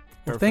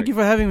 Well, Perfect. Thank you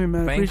for having me,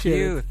 man.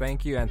 Appreciate it.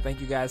 Thank you, and thank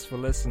you guys for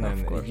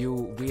listening.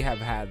 We have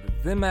had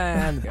the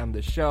man on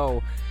the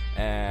show.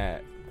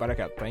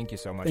 Barakat, thank you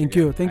so much. Thank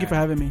you for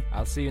having me.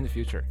 I'll see you in the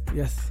future.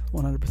 Yes,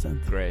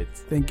 100%. Great.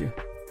 Thank you.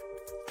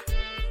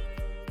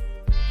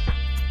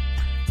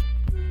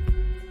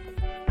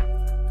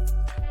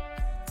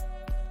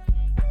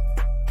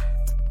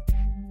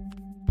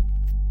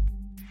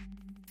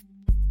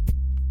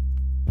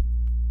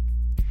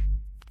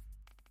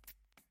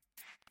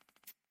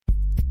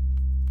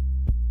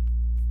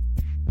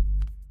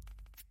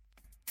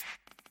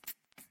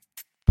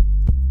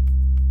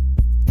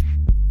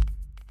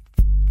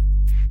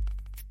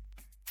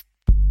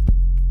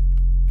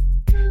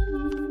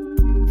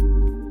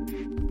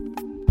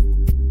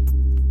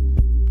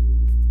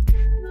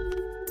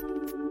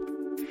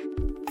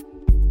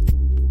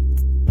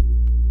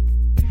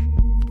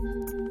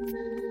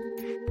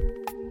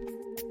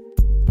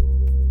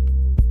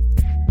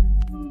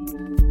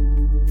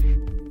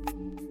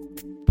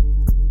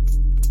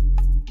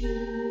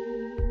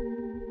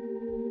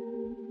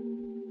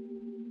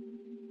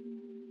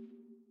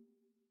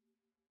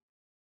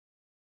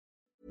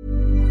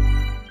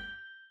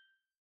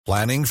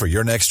 Planning for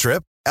your next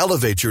trip?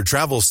 Elevate your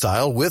travel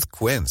style with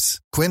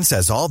Quince. Quince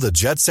has all the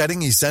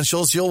jet-setting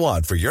essentials you'll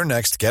want for your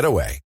next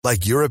getaway,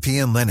 like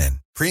European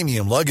linen,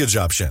 premium luggage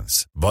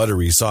options,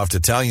 buttery soft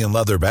Italian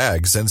leather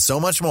bags, and so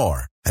much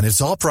more. And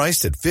it's all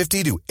priced at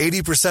 50 to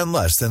 80%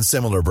 less than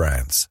similar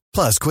brands.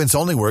 Plus, Quince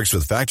only works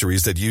with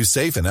factories that use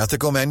safe and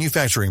ethical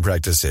manufacturing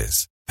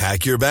practices.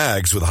 Pack your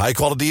bags with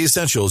high-quality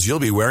essentials you'll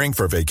be wearing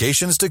for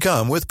vacations to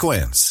come with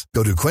Quince.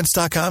 Go to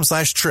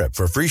quince.com/trip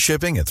for free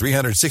shipping and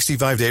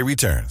 365-day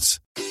returns.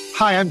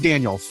 Hi, I'm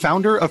Daniel,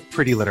 founder of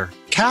Pretty Litter.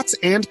 Cats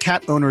and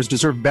cat owners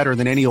deserve better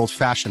than any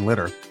old-fashioned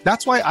litter.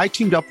 That's why I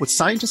teamed up with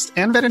scientists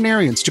and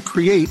veterinarians to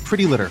create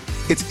Pretty Litter.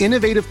 Its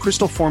innovative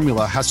crystal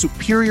formula has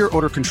superior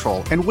odor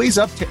control and weighs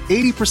up to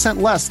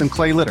 80% less than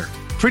clay litter.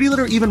 Pretty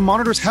Litter even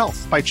monitors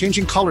health by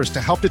changing colors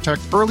to help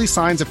detect early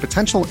signs of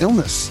potential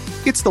illness.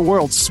 It's the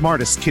world's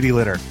smartest kitty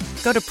litter.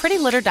 Go to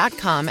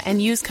prettylitter.com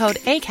and use code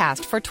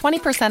ACAST for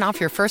 20%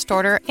 off your first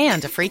order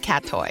and a free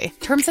cat toy.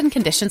 Terms and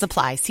conditions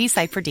apply. See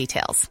site for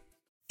details.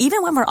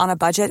 Even when we're on a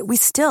budget, we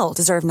still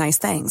deserve nice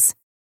things.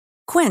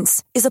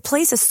 Quince is a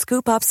place to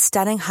scoop up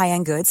stunning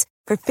high-end goods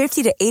for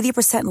 50 to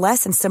 80%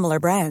 less than similar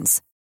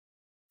brands.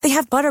 They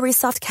have buttery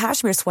soft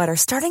cashmere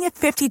sweaters starting at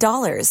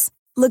 $50,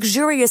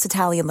 luxurious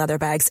Italian leather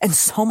bags, and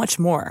so much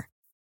more.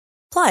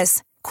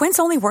 Plus, Quince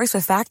only works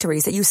with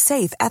factories that use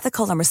safe,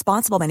 ethical, and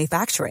responsible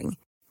manufacturing.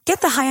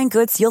 Get the high-end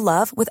goods you'll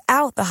love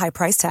without the high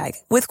price tag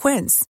with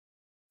Quince.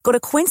 Go to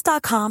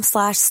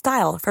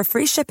quince.com/style for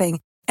free shipping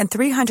and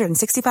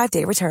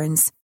 365-day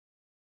returns.